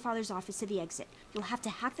from my father's office to the exit. You'll have to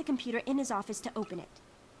hack the computer in his office to open it.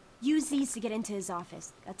 Use these to get into his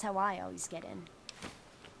office. That's how I always get in.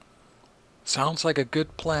 Sounds like a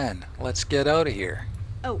good plan. Let's get out of here.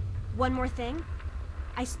 Oh, one more thing.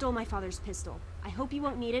 I stole my father's pistol. I hope you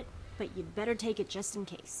won't need it, but you'd better take it just in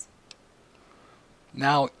case.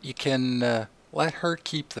 Now, you can let her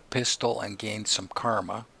keep the pistol and gain some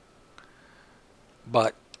karma.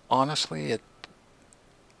 But honestly,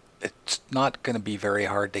 it's not going to be very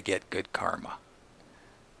hard to get good karma.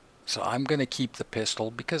 So I'm going to keep the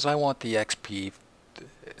pistol because I want the XP.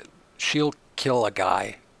 She'll kill a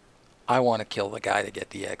guy. I want to kill the guy to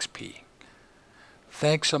get the XP.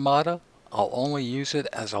 Thanks, Amada. I'll only use it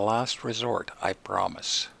as a last resort, I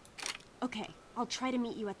promise. Okay, I'll try to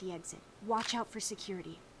meet you at the exit. Watch out for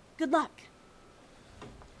security. Good luck.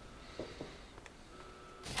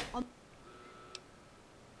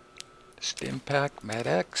 Stimpack,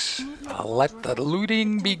 MedX. I'll let the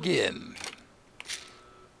looting begin.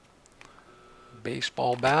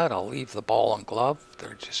 Baseball bat, I'll leave the ball and glove.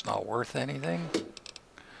 They're just not worth anything.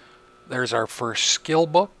 There's our first skill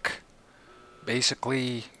book.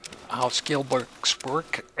 Basically, how skill books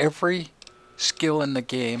work. Every skill in the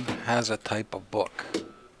game has a type of book.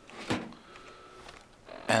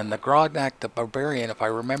 And the Grognak, the Barbarian, if I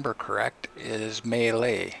remember correct, is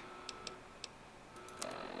melee.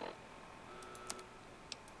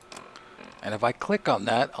 And if I click on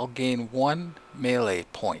that, I'll gain 1 melee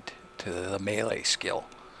point to the melee skill.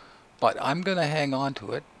 But I'm going to hang on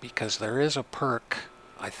to it because there is a perk,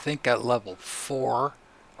 I think at level 4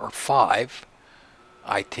 or 5,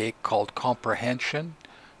 I take called Comprehension.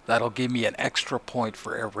 That'll give me an extra point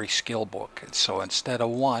for every skill book. And so instead of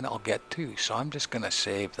 1, I'll get 2. So I'm just going to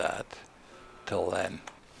save that till then.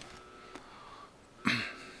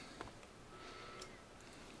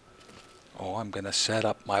 Oh, I'm going to set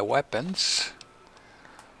up my weapons.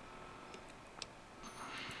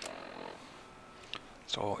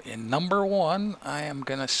 So in number 1, I am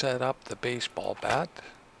going to set up the baseball bat.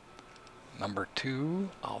 Number 2,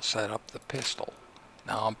 I'll set up the pistol.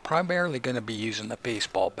 Now I'm primarily going to be using the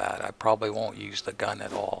baseball bat. I probably won't use the gun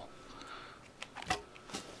at all.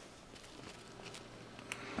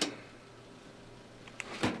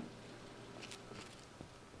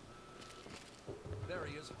 There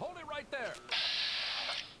he is. Hold it right there.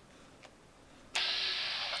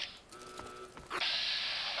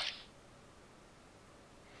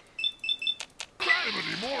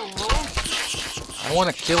 I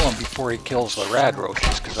want to kill him before he kills the rad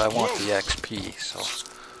roaches because I want the XP. So.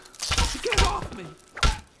 Get off me!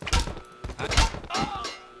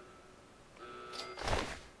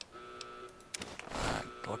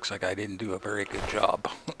 Looks like I didn't do a very good job.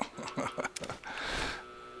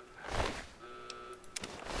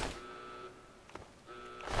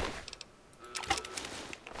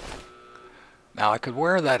 Now I could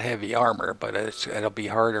wear that heavy armor, but it'll be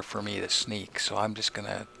harder for me to sneak, so I'm just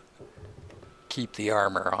gonna keep the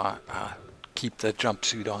armor on, keep the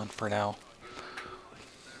jumpsuit on for now.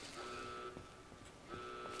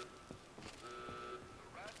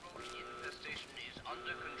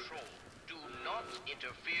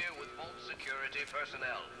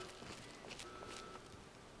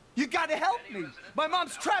 You gotta help me! My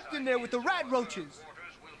mom's trapped in there with the rat roaches!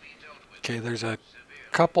 Okay, there's a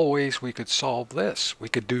couple ways we could solve this. We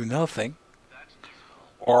could do nothing,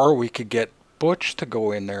 or we could get Butch to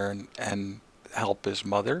go in there and help his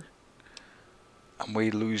mother, and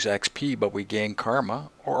we lose XP but we gain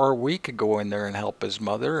karma. Or we could go in there and help his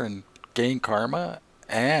mother and gain karma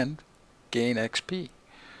and gain XP.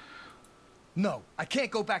 No, I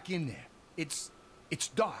can't go back in there. It's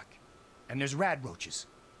dark, and there's rat roaches.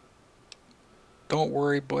 Don't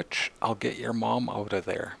worry, Butch. I'll get your mom out of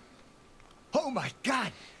there. Oh my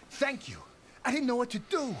God! Thank you. I didn't know what to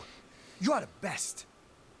do. You're the best.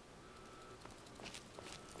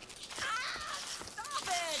 Stop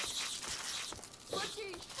it!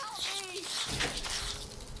 Butchie, help me!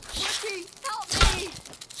 Butchie, help me!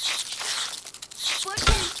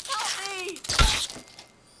 Butchie, help me!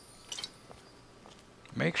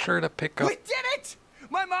 Make sure to pick up... We did it!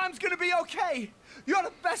 My mom's gonna be okay! You're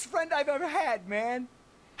the best friend I've ever had, man!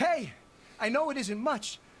 Hey, I know it isn't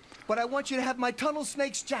much, but I want you to have my tunnel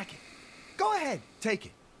snake's jacket. Go ahead, take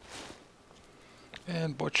it.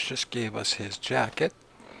 And Butch just gave us his jacket.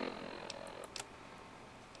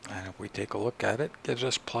 And if we take a look at it, it gives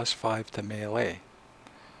us +5 to melee.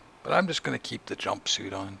 But I'm just going to keep the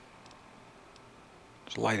jumpsuit on.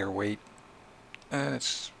 It's lighter weight. And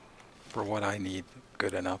it's, for what I need,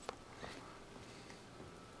 good enough.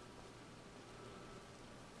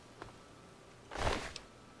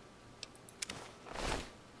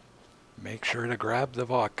 Make sure to grab the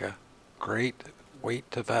vodka. Great weight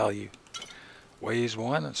to value. Weighs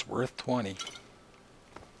 1, it's worth 20.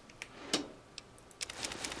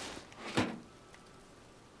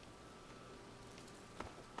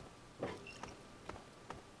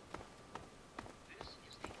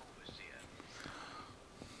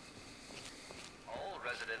 All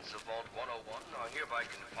residents of Vault 101 are hereby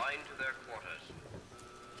confined to their quarters.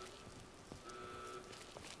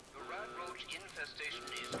 The rat roach infestation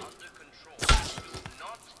is under control. Do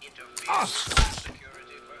not interfere with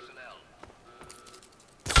security personnel.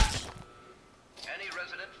 Any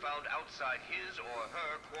resident found outside his or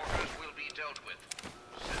her quarters will be dealt with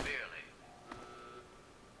severely.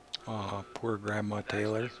 Oh, poor Grandma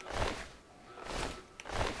Taylor.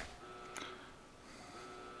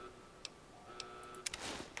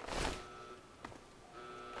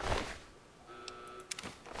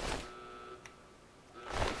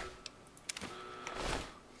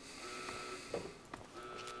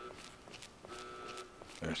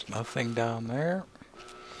 There's nothing down there.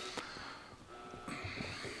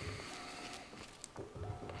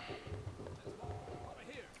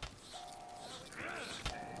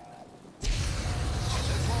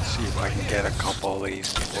 See if I can get a couple of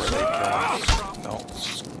these before they kill me. No.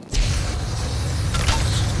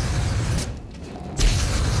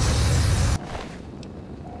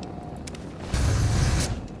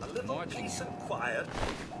 A little peace and quiet.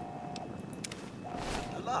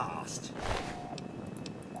 At last.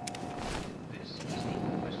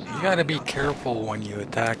 You gotta be careful when you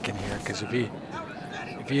attack in here, because if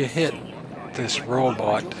you hit this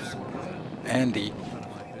robot, Andy,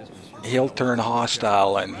 he'll turn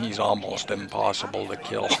hostile and he's almost impossible to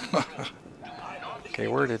kill. Okay,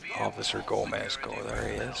 where did Officer Gomez go? There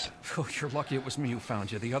he is. Oh, you're lucky it was me who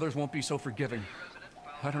found you. The others won't be so forgiving.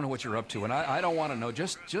 I don't know what you're up to, and I don't want to know.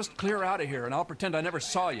 Just clear out of here, and I'll pretend I never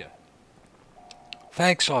saw you.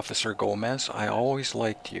 Thanks, Officer Gomez. I always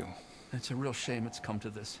liked you. It's a real shame it's come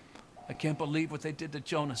to this. I can't believe what they did to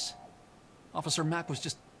Jonas. Officer Mack was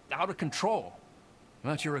just out of control.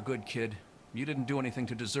 But you're a good kid. You didn't do anything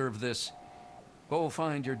to deserve this. Go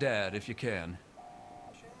find your dad if you can.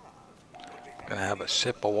 Gonna have a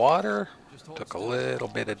sip of water. Took a little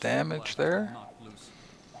bit of damage there.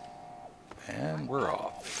 And we're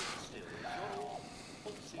off.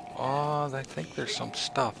 Oh, I think there's some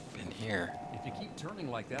stuff in here. If you keep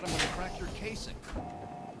turning like that, I'm gonna crack your casing.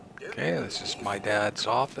 Okay, this is my dad's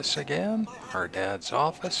office again. Our dad's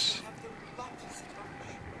office.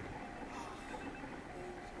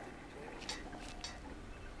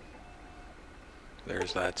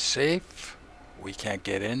 There's that safe. We can't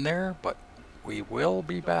get in there, but we will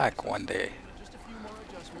be back one day.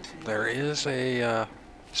 There is a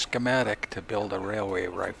schematic to build a railway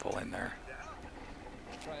rifle in there.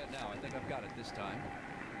 Try it now. I think I've got it this time.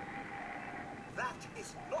 That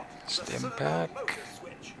is not the Stim cylinder pack. motor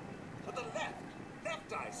switch. To the left.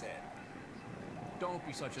 Left, I said. Don't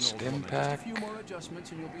be such an old Stim woman. pack. Just a few more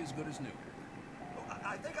adjustments and you'll be as good as new. Oh,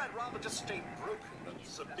 I think I'd rather just stay broken than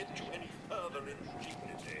submit to any further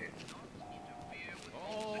indignity.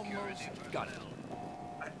 Almost got it.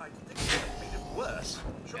 I think that made it worse.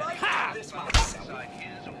 Should I do this myself?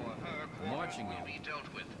 His or her Marching will in. be dealt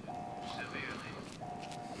with severely.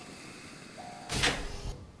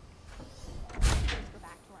 Go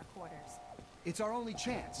back to our quarters. It's our only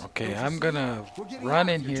chance. Okay, I'm gonna run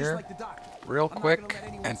in here real quick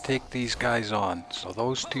and take these guys on so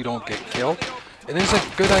those two don't get killed. It is a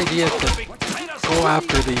good idea to go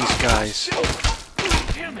after these guys.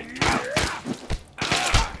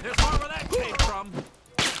 There's more where that came from.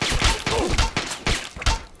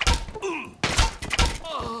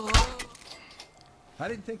 I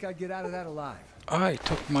didn't think I'd get out of that alive. I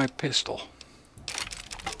took my pistol.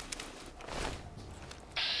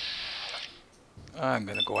 I'm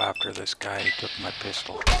gonna go after this guy who took my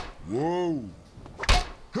pistol. Whoa!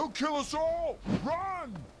 He'll kill us all!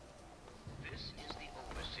 Run! This is the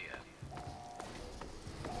overseer.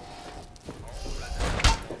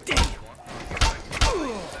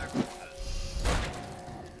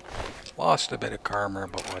 Lost a bit of karma,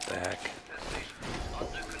 but what the heck.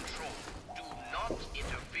 Under control. Do not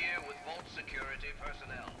interfere with vault security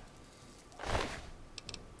personnel.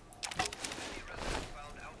 Any resident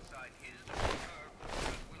found outside his or her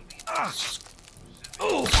quarters will be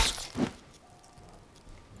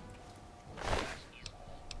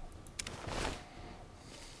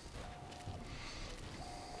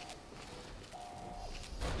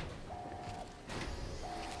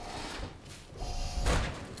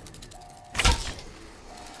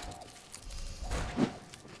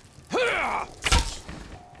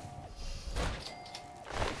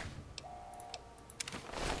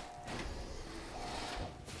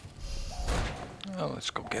Oh,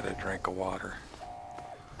 let's go get a drink of water.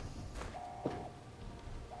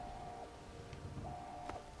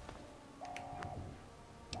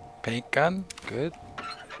 Paint gun, good.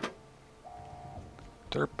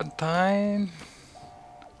 Turpentine,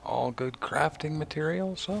 all good crafting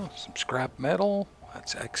materials. Oh, some scrap metal,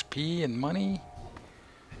 that's XP and money.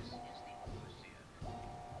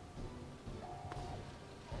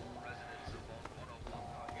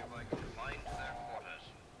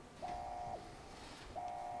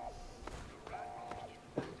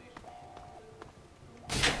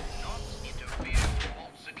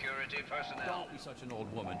 Don't be such an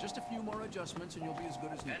old woman. Just a few more adjustments and you'll be as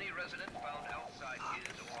good as new. Any resident found outside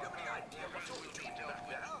his or her quarters will be dealt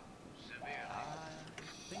with severely. I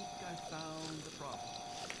think I found the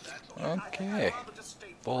problem. Okay,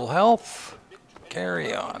 full health,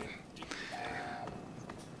 carry on.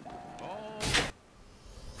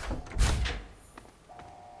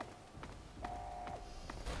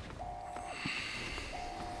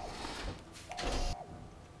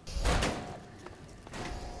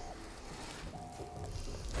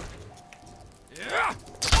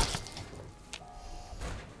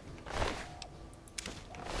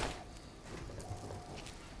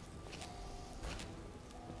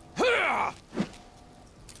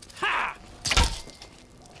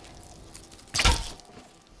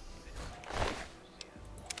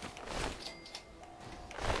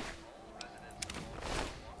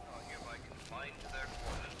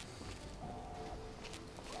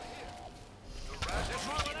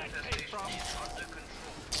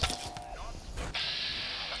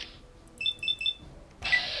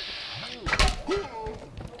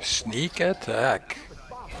 Sneak attack.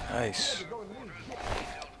 Nice.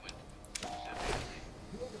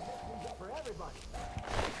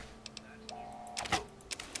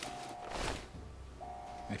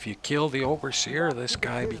 If you kill the overseer, this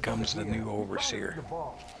guy becomes the new overseer.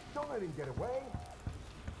 Don't let him get away.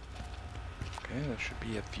 Okay, there should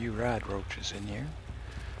be a few rad roaches in here.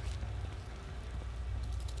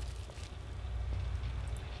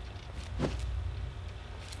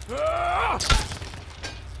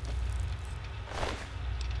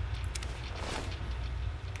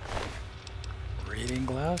 Reading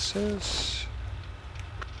glasses.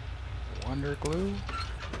 Wonder glue.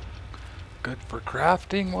 Good for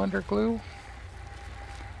crafting, wonder glue.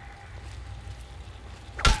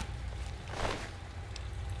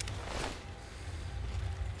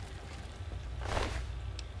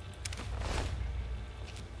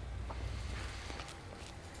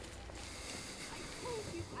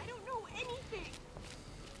 I don't know anything.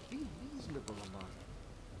 Be reasonable, Amanda.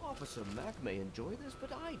 Officer Mack may enjoy this,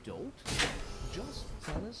 but I don't. Just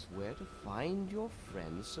tell us where to find your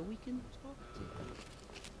friend so we can talk to him.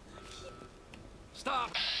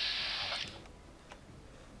 Stop!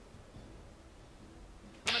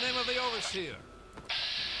 In the name of the overseer.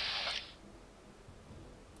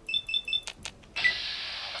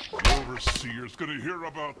 The overseer's gonna hear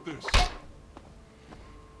about this.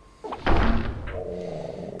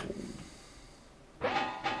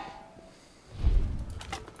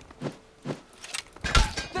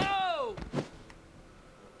 No!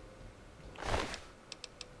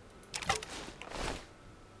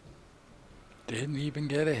 Didn't even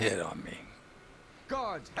get a hit on me.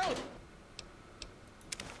 Guards, help!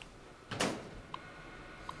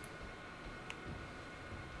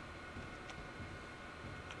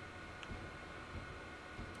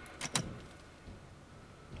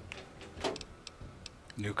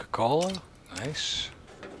 Nuka-Cola, nice.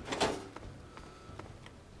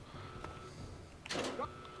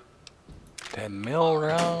 $10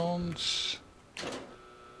 rounds.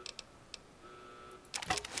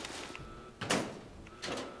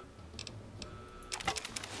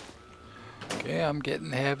 Okay, I'm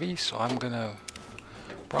getting heavy, so I'm gonna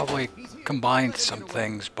probably combine some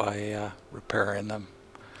things by repairing them.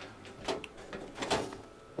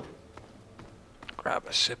 Grab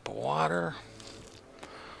a sip of water.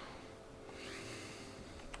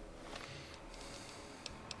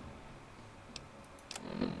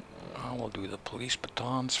 We'll do the police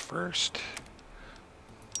batons first.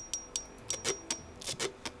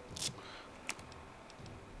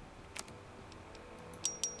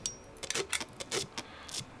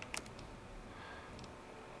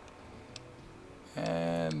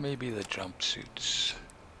 And maybe the jumpsuits.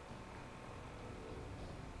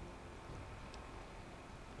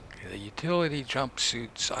 Okay, the utility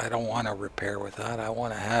jumpsuits, I don't want to repair with that. I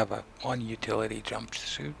want to have one utility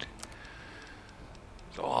jumpsuit.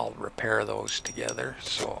 So I'll repair those together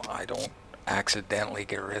so I don't accidentally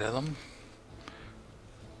get rid of them.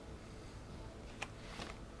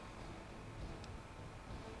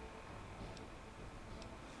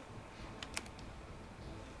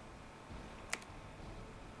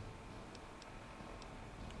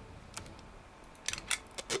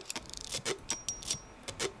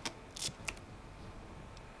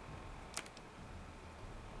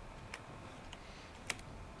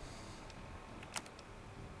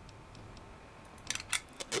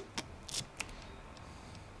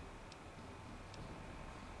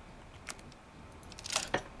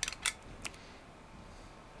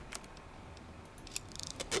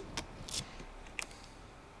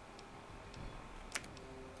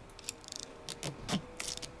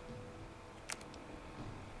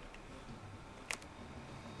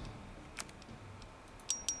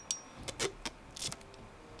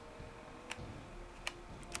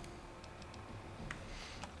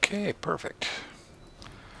 Okay, perfect.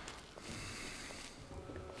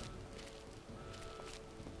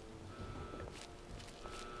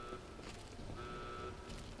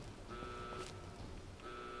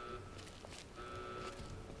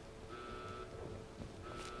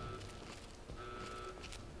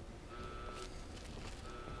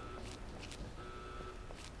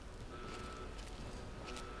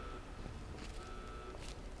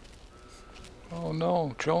 Oh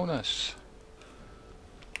no, Jonas.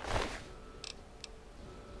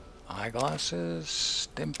 Eyeglasses,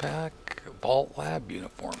 stim pack, vault lab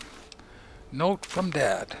uniform. Note from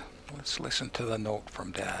Dad. Let's listen to the note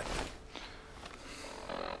from Dad.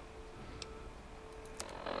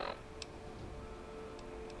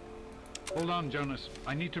 Hold on, Jonas.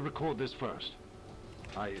 I need to record this first.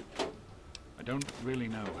 I don't really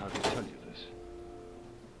know how to tell you this.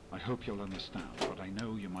 I hope you'll understand, but I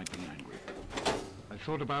know you might be angry. I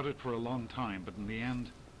thought about it for a long time, but in the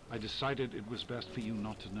end, I decided it was best for you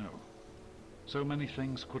not to know. So many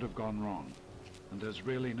things could have gone wrong, and there's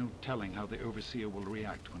really no telling how the Overseer will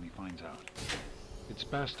react when he finds out. It's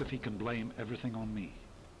best if he can blame everything on me.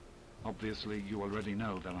 Obviously, you already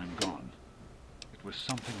know that I'm gone. It was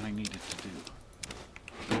something I needed to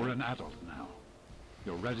do. You're an adult now.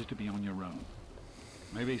 You're ready to be on your own.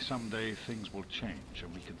 Maybe someday things will change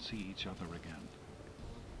and we can see each other again.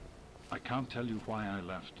 I can't tell you why I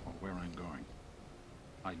left or where I'm going.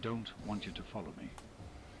 I don't want you to follow me.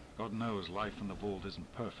 God knows life in the vault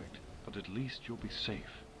isn't perfect, but at least you'll be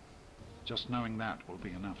safe. Just knowing that will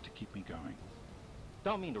be enough to keep me going.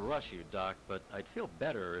 Don't mean to rush you, Doc, but I'd feel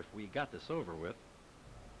better if we got this over with.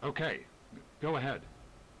 Okay, go ahead.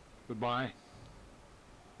 Goodbye.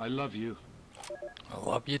 I love you. I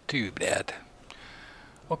love you too, Dad.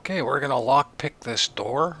 Okay, we're gonna lockpick this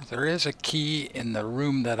door. There is a key in the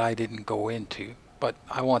room that I didn't go into, but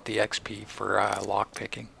I want the XP for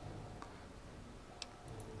lockpicking.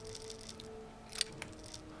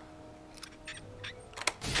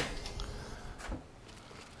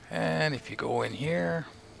 And if you go in here,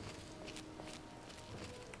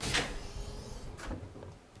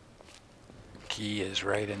 key is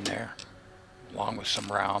right in there, along with some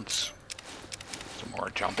rounds, some more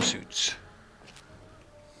jumpsuits.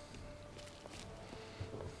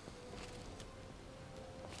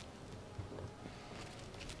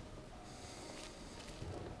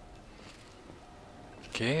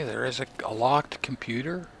 Okay, there is a locked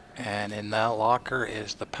computer, and in that locker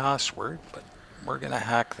is the password, but we're going to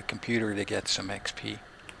hack the computer to get some XP.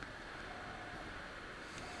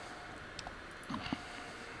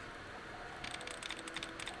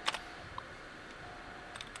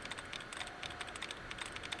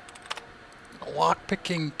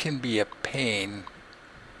 Lockpicking can be a pain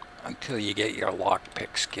until you get your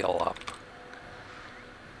lockpick skill up.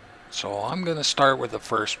 So I'm going to start with the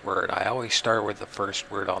first word. I always start with the first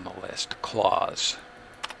word on the list, clause.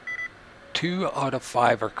 2 out of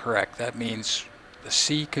 5 are correct. That means the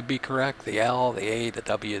C could be correct, the L, the A, the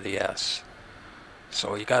W, the S.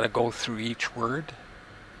 So you got to go through each word.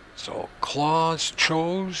 So clause,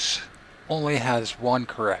 chose, only has 1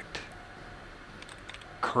 correct.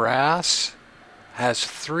 Crass has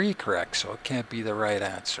 3 correct, so it can't be the right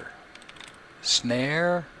answer.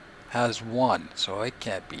 Snare has 1, so it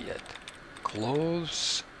can't be it.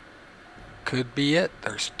 Clothes could be it.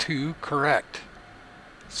 There's 2 correct.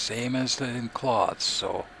 Same as in cloths,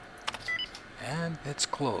 so, and it's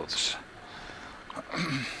clothes.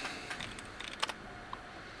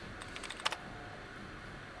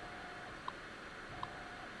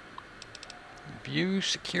 View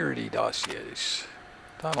security dossiers.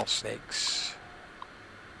 Tunnel snakes.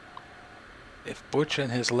 If Butch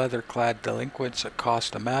and his leather-clad delinquents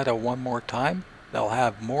accost Amada one more time, they'll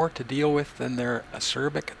have more to deal with than their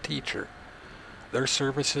acerbic teacher. Their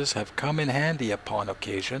services have come in handy upon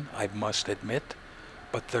occasion, I must admit,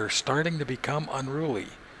 but they're starting to become unruly.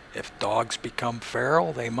 If dogs become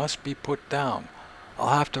feral, they must be put down. I'll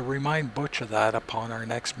have to remind Butch of that upon our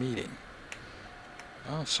next meeting.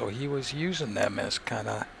 Oh, so he was using them as kind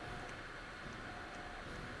of...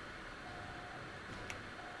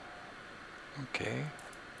 Okay.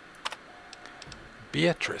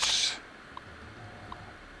 Beatrice.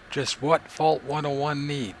 Just what Vault 101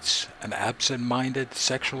 needs. An absent-minded,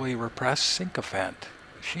 sexually repressed sycophant.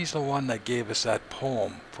 She's the one that gave us that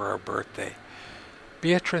poem for our birthday.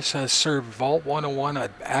 Beatrice has served Vault 101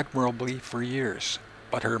 admirably for years,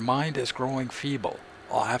 but her mind is growing feeble.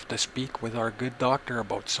 I'll have to speak with our good doctor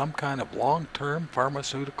about some kind of long-term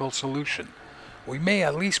pharmaceutical solution. We may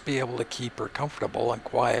at least be able to keep her comfortable and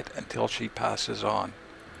quiet until she passes on.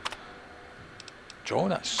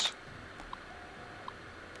 Jonas.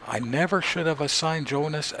 I never should have assigned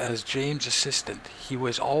Jonas as James' assistant. He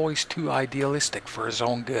was always too idealistic for his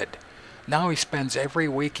own good. Now he spends every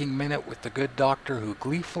waking minute with the good doctor who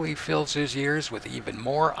gleefully fills his ears with even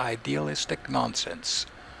more idealistic nonsense.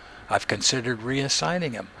 I've considered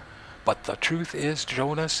reassigning him, but the truth is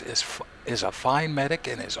Jonas is a fine medic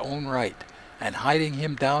in his own right, and hiding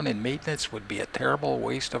him down in maintenance would be a terrible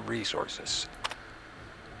waste of resources.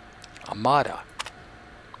 Amada.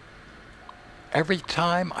 Every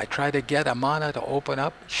time I try to get Amada to open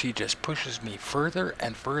up, she just pushes me further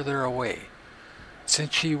and further away.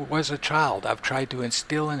 Since she was a child, I've tried to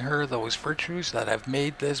instill in her those virtues that have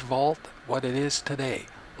made this vault what it is today.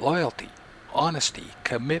 Loyalty, honesty,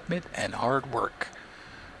 commitment, and hard work.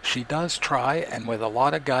 She does try, and with a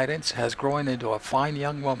lot of guidance has grown into a fine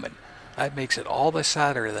young woman. That makes it all the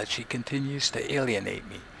sadder that she continues to alienate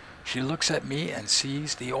me. She looks at me and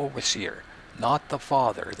sees the overseer, not the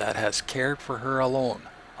father that has cared for her alone.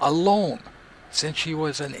 Alone! Since she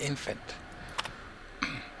was an infant.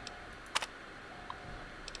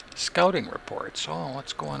 Scouting reports. Oh,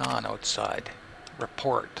 what's going on outside?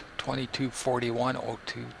 Report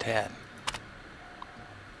 2241-0210.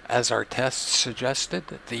 As our tests suggested,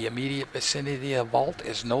 the immediate vicinity of the vault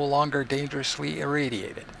is no longer dangerously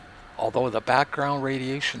irradiated, although the background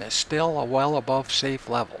radiation is still well above safe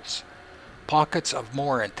levels. Pockets of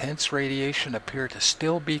more intense radiation appear to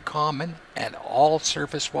still be common, and all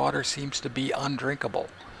surface water seems to be undrinkable.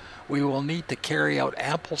 We will need to carry out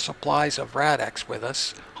ample supplies of Rad-X with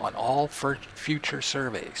us on all future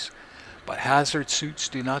surveys, but hazard suits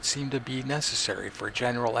do not seem to be necessary for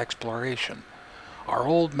general exploration. Our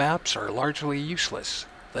old maps are largely useless.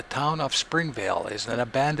 The town of Springvale is an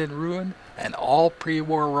abandoned ruin, and all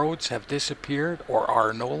pre-war roads have disappeared or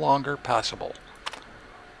are no longer passable.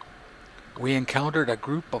 We encountered a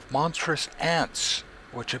group of monstrous ants,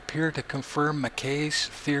 which appear to confirm McKay's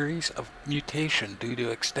theories of mutation due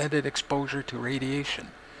to extended exposure to radiation.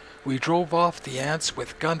 We drove off the ants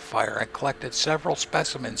with gunfire and collected several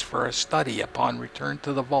specimens for a study upon return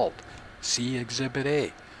to the vault. See Exhibit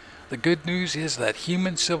A. The good news is that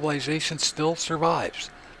human civilization still survives,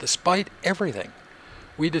 despite everything.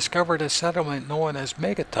 We discovered a settlement known as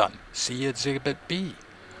Megaton, see Exhibit B,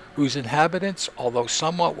 whose inhabitants, although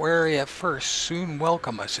somewhat wary at first, soon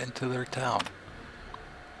welcome us into their town.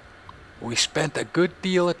 We spent a good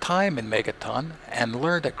deal of time in Megaton and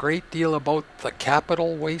learned a great deal about the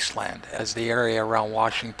capital Wasteland, as the area around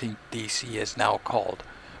Washington, D.C. is now called,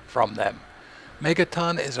 from them.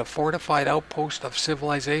 Megaton is a fortified outpost of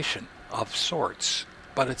civilization, of sorts,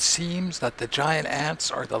 but it seems that the giant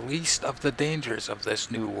ants are the least of the dangers of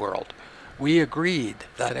this new world. We agreed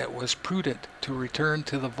that it was prudent to return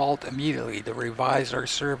to the vault immediately to revise our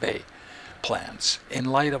survey plans in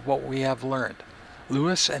light of what we have learned.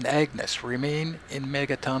 Lewis and Agnes remain in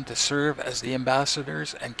Megaton to serve as the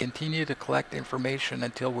ambassadors and continue to collect information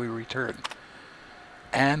until we return.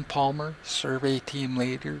 Ann Palmer, Survey Team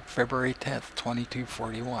Leader, February 10th,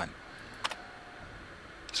 2241.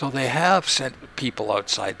 So they have sent people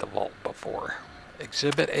outside the vault before.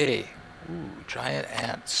 Exhibit A. Ooh, giant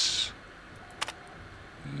ants.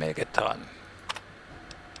 Megaton.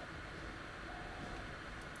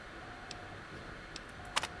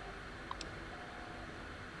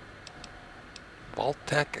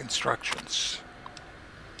 Vault-Tec instructions.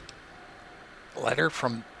 Letter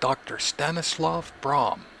from Dr. Stanislav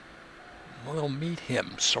Brahm. We'll meet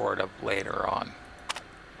him, sort of, later on.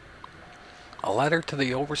 A letter to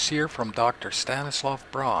the Overseer from Dr. Stanislav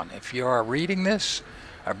Braun. If you are reading this,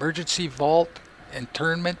 emergency vault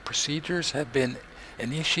internment procedures have been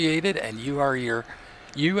initiated and you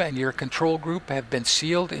and your control group have been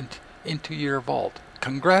sealed into your vault.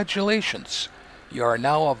 Congratulations! You are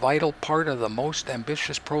now a vital part of the most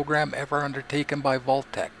ambitious program ever undertaken by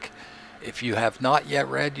Vault-Tec. If you have not yet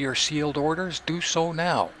read your sealed orders, do so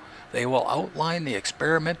now. They will outline the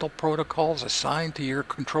experimental protocols assigned to your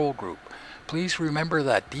control group. Please remember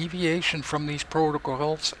that deviation from these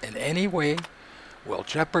protocols in any way will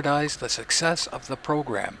jeopardize the success of the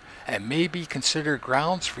program and may be considered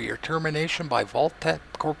grounds for your termination by Vault-Tec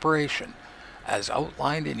Corporation, as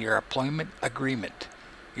outlined in your employment agreement.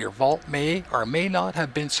 Your vault may or may not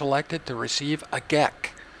have been selected to receive a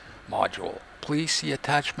GEC module. Please see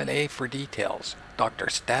Attachment A for details. Dr.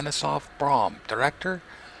 Stanislav Brahm, Director,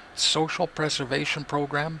 Social Preservation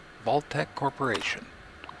Program, Vault-Tec Corporation.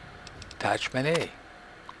 Attachment A.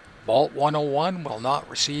 Vault 101 will not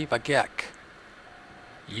receive a GEC.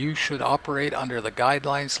 You should operate under the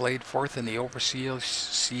guidelines laid forth in the Overseer's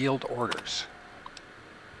sealed orders.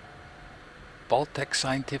 Vault-Tec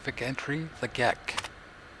Scientific Entry, the GEC.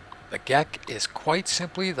 The GEC is quite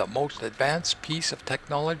simply the most advanced piece of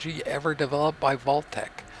technology ever developed by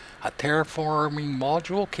Vault-Tec, a terraforming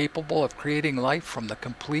module capable of creating life from the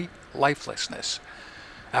complete lifelessness.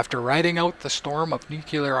 After riding out the storm of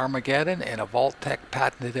nuclear Armageddon in a Vault-Tec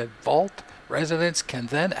patented vault, residents can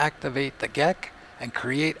then activate the GEC and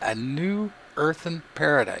create a new earthen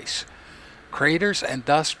paradise. Craters and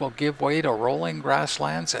dust will give way to rolling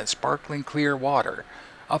grasslands and sparkling clear water.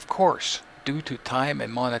 Of course, due to time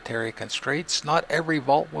and monetary constraints, not every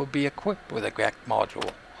vault will be equipped with a GEC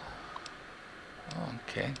module.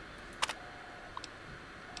 Okay.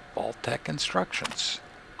 Vault-Tec instructions.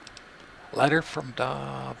 Letter from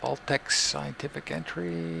Vault-Tec Scientific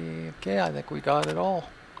Entry. Okay, I think we got it all.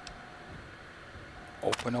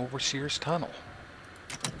 Open Overseer's Tunnel.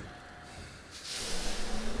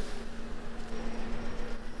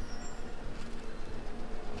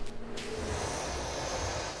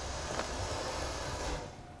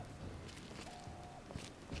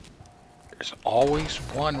 There's always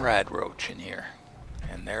one rad roach in here,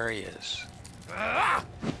 and there he is. Ha!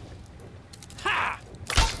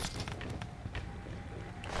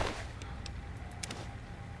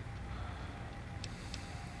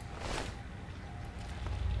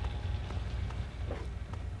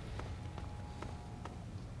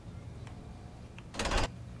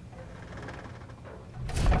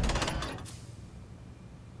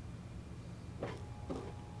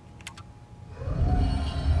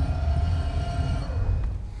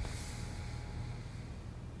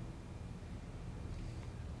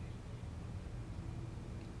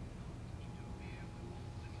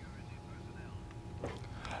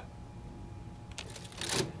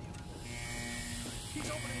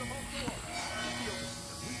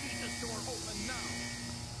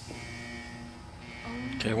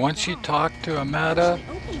 Okay, once you talk to Amada,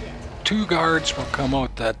 2 guards will come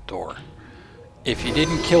out that door. If you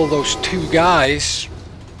didn't kill those 2 guys,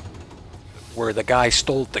 where the guy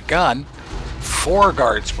stole the gun, 4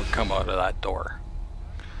 guards would come out of that door.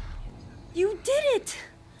 You did it!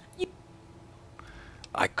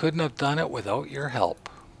 I couldn't have done it without your help.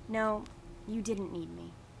 No, you didn't need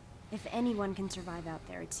me. If anyone can survive out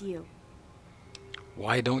there, it's you.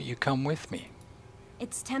 Why don't you come with me?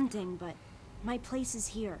 It's tempting, but my place is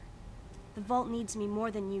here. The vault needs me more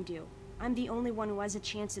than you do. I'm the only one who has a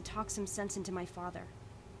chance to talk some sense into my father.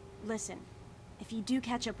 Listen, if you do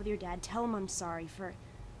catch up with your dad, tell him I'm sorry for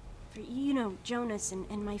you know, Jonas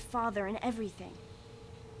and my father and everything.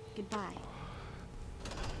 Goodbye.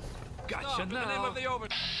 Gotcha now. In the name of the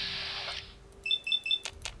overseer.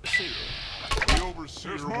 The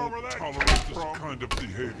overseer won't tolerate this kind of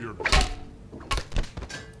behavior.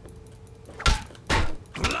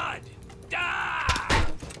 Blood! Ah!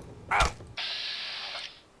 Ow!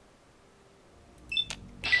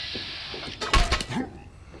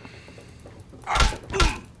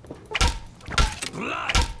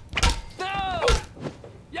 Blood! No!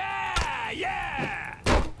 Yeah! Yeah!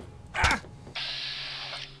 Ah!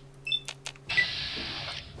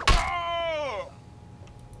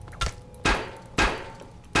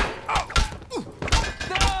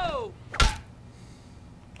 No!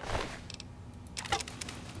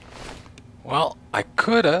 Well, I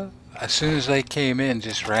coulda, as soon as they came in,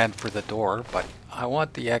 just ran for the door, but I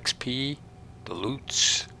want the XP, the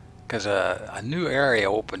loots, because a new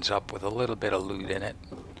area opens up with a little bit of loot in it.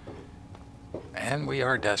 And we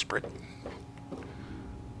are desperate.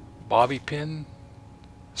 Bobby pin,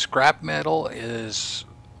 scrap metal is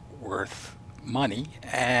worth money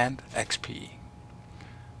and XP.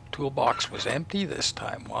 Toolbox was empty this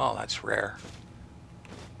time. Wow, that's rare.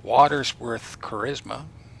 Water's worth charisma.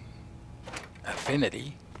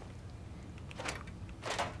 Affinity.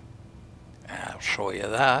 I'll show you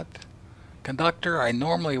that. Conductor, I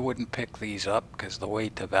normally wouldn't pick these up because the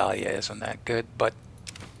weight to value isn't that good, but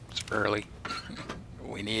it's early.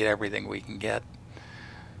 We need everything we can get.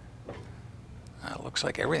 Looks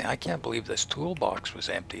like everything. I can't believe this toolbox was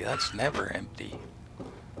empty. That's never empty.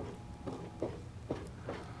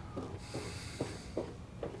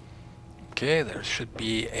 Okay, there should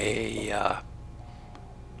be a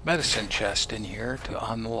medicine chest in here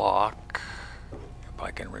to unlock. If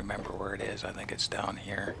I can remember where it is, I think it's down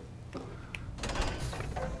here.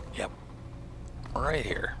 Yep, right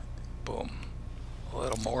here. Boom. A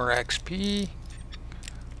little more XP.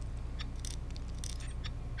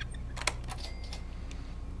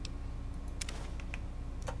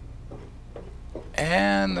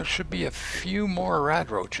 And there should be a few more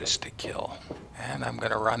rat roaches to kill. And I'm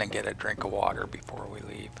going to run and get a drink of water before we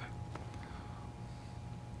leave.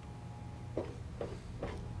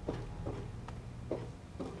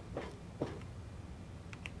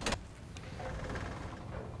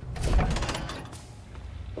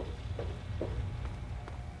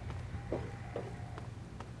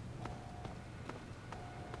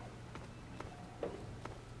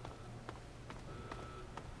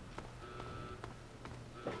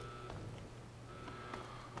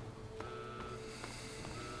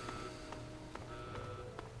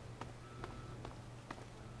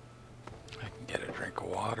 Get a drink of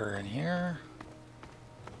water in here.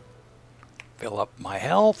 Fill up my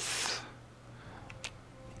health.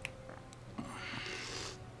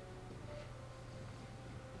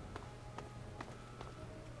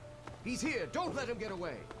 He's here. Don't let him get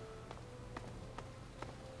away.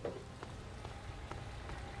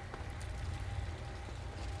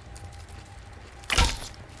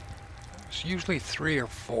 There's usually 3 or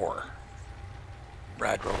 4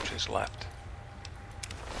 rat roaches left.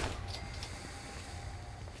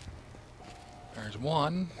 There's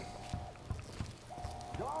 1.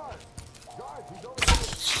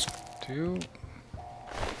 2.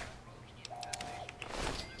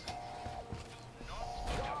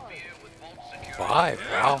 5.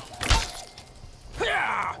 Wow.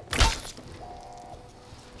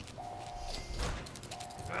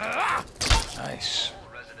 Nice.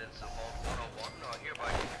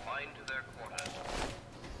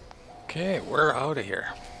 Okay, we're out of here.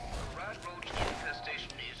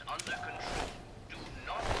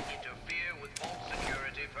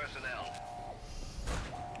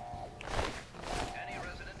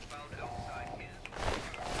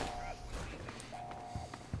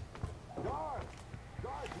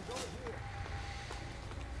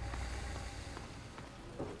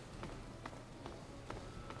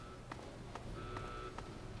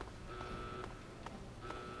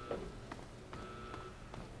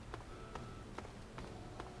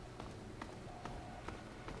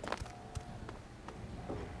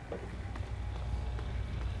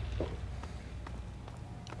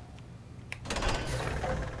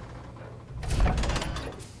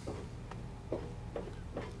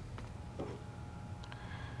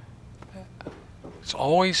 It's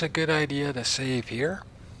always a good idea to save here.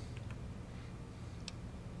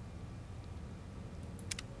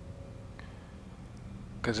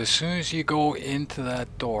 Because as soon as you go into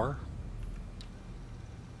that door,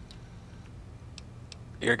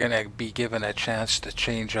 you're going to be given a chance to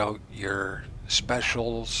change out your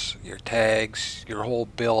specials, your tags, your whole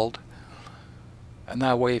build. And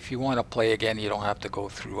that way, if you want to play again, you don't have to go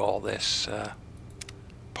through all this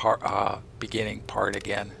beginning part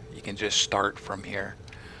again. You can just start from here.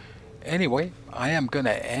 Anyway, I am going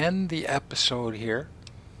to end the episode here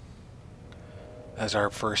as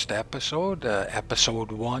our first episode,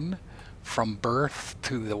 episode 1, From Birth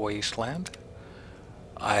to the Wasteland.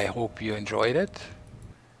 I hope you enjoyed it.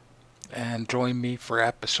 And join me for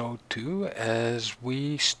episode 2 as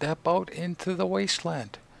we step out into the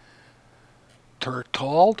wasteland.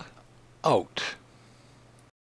 Turtled out.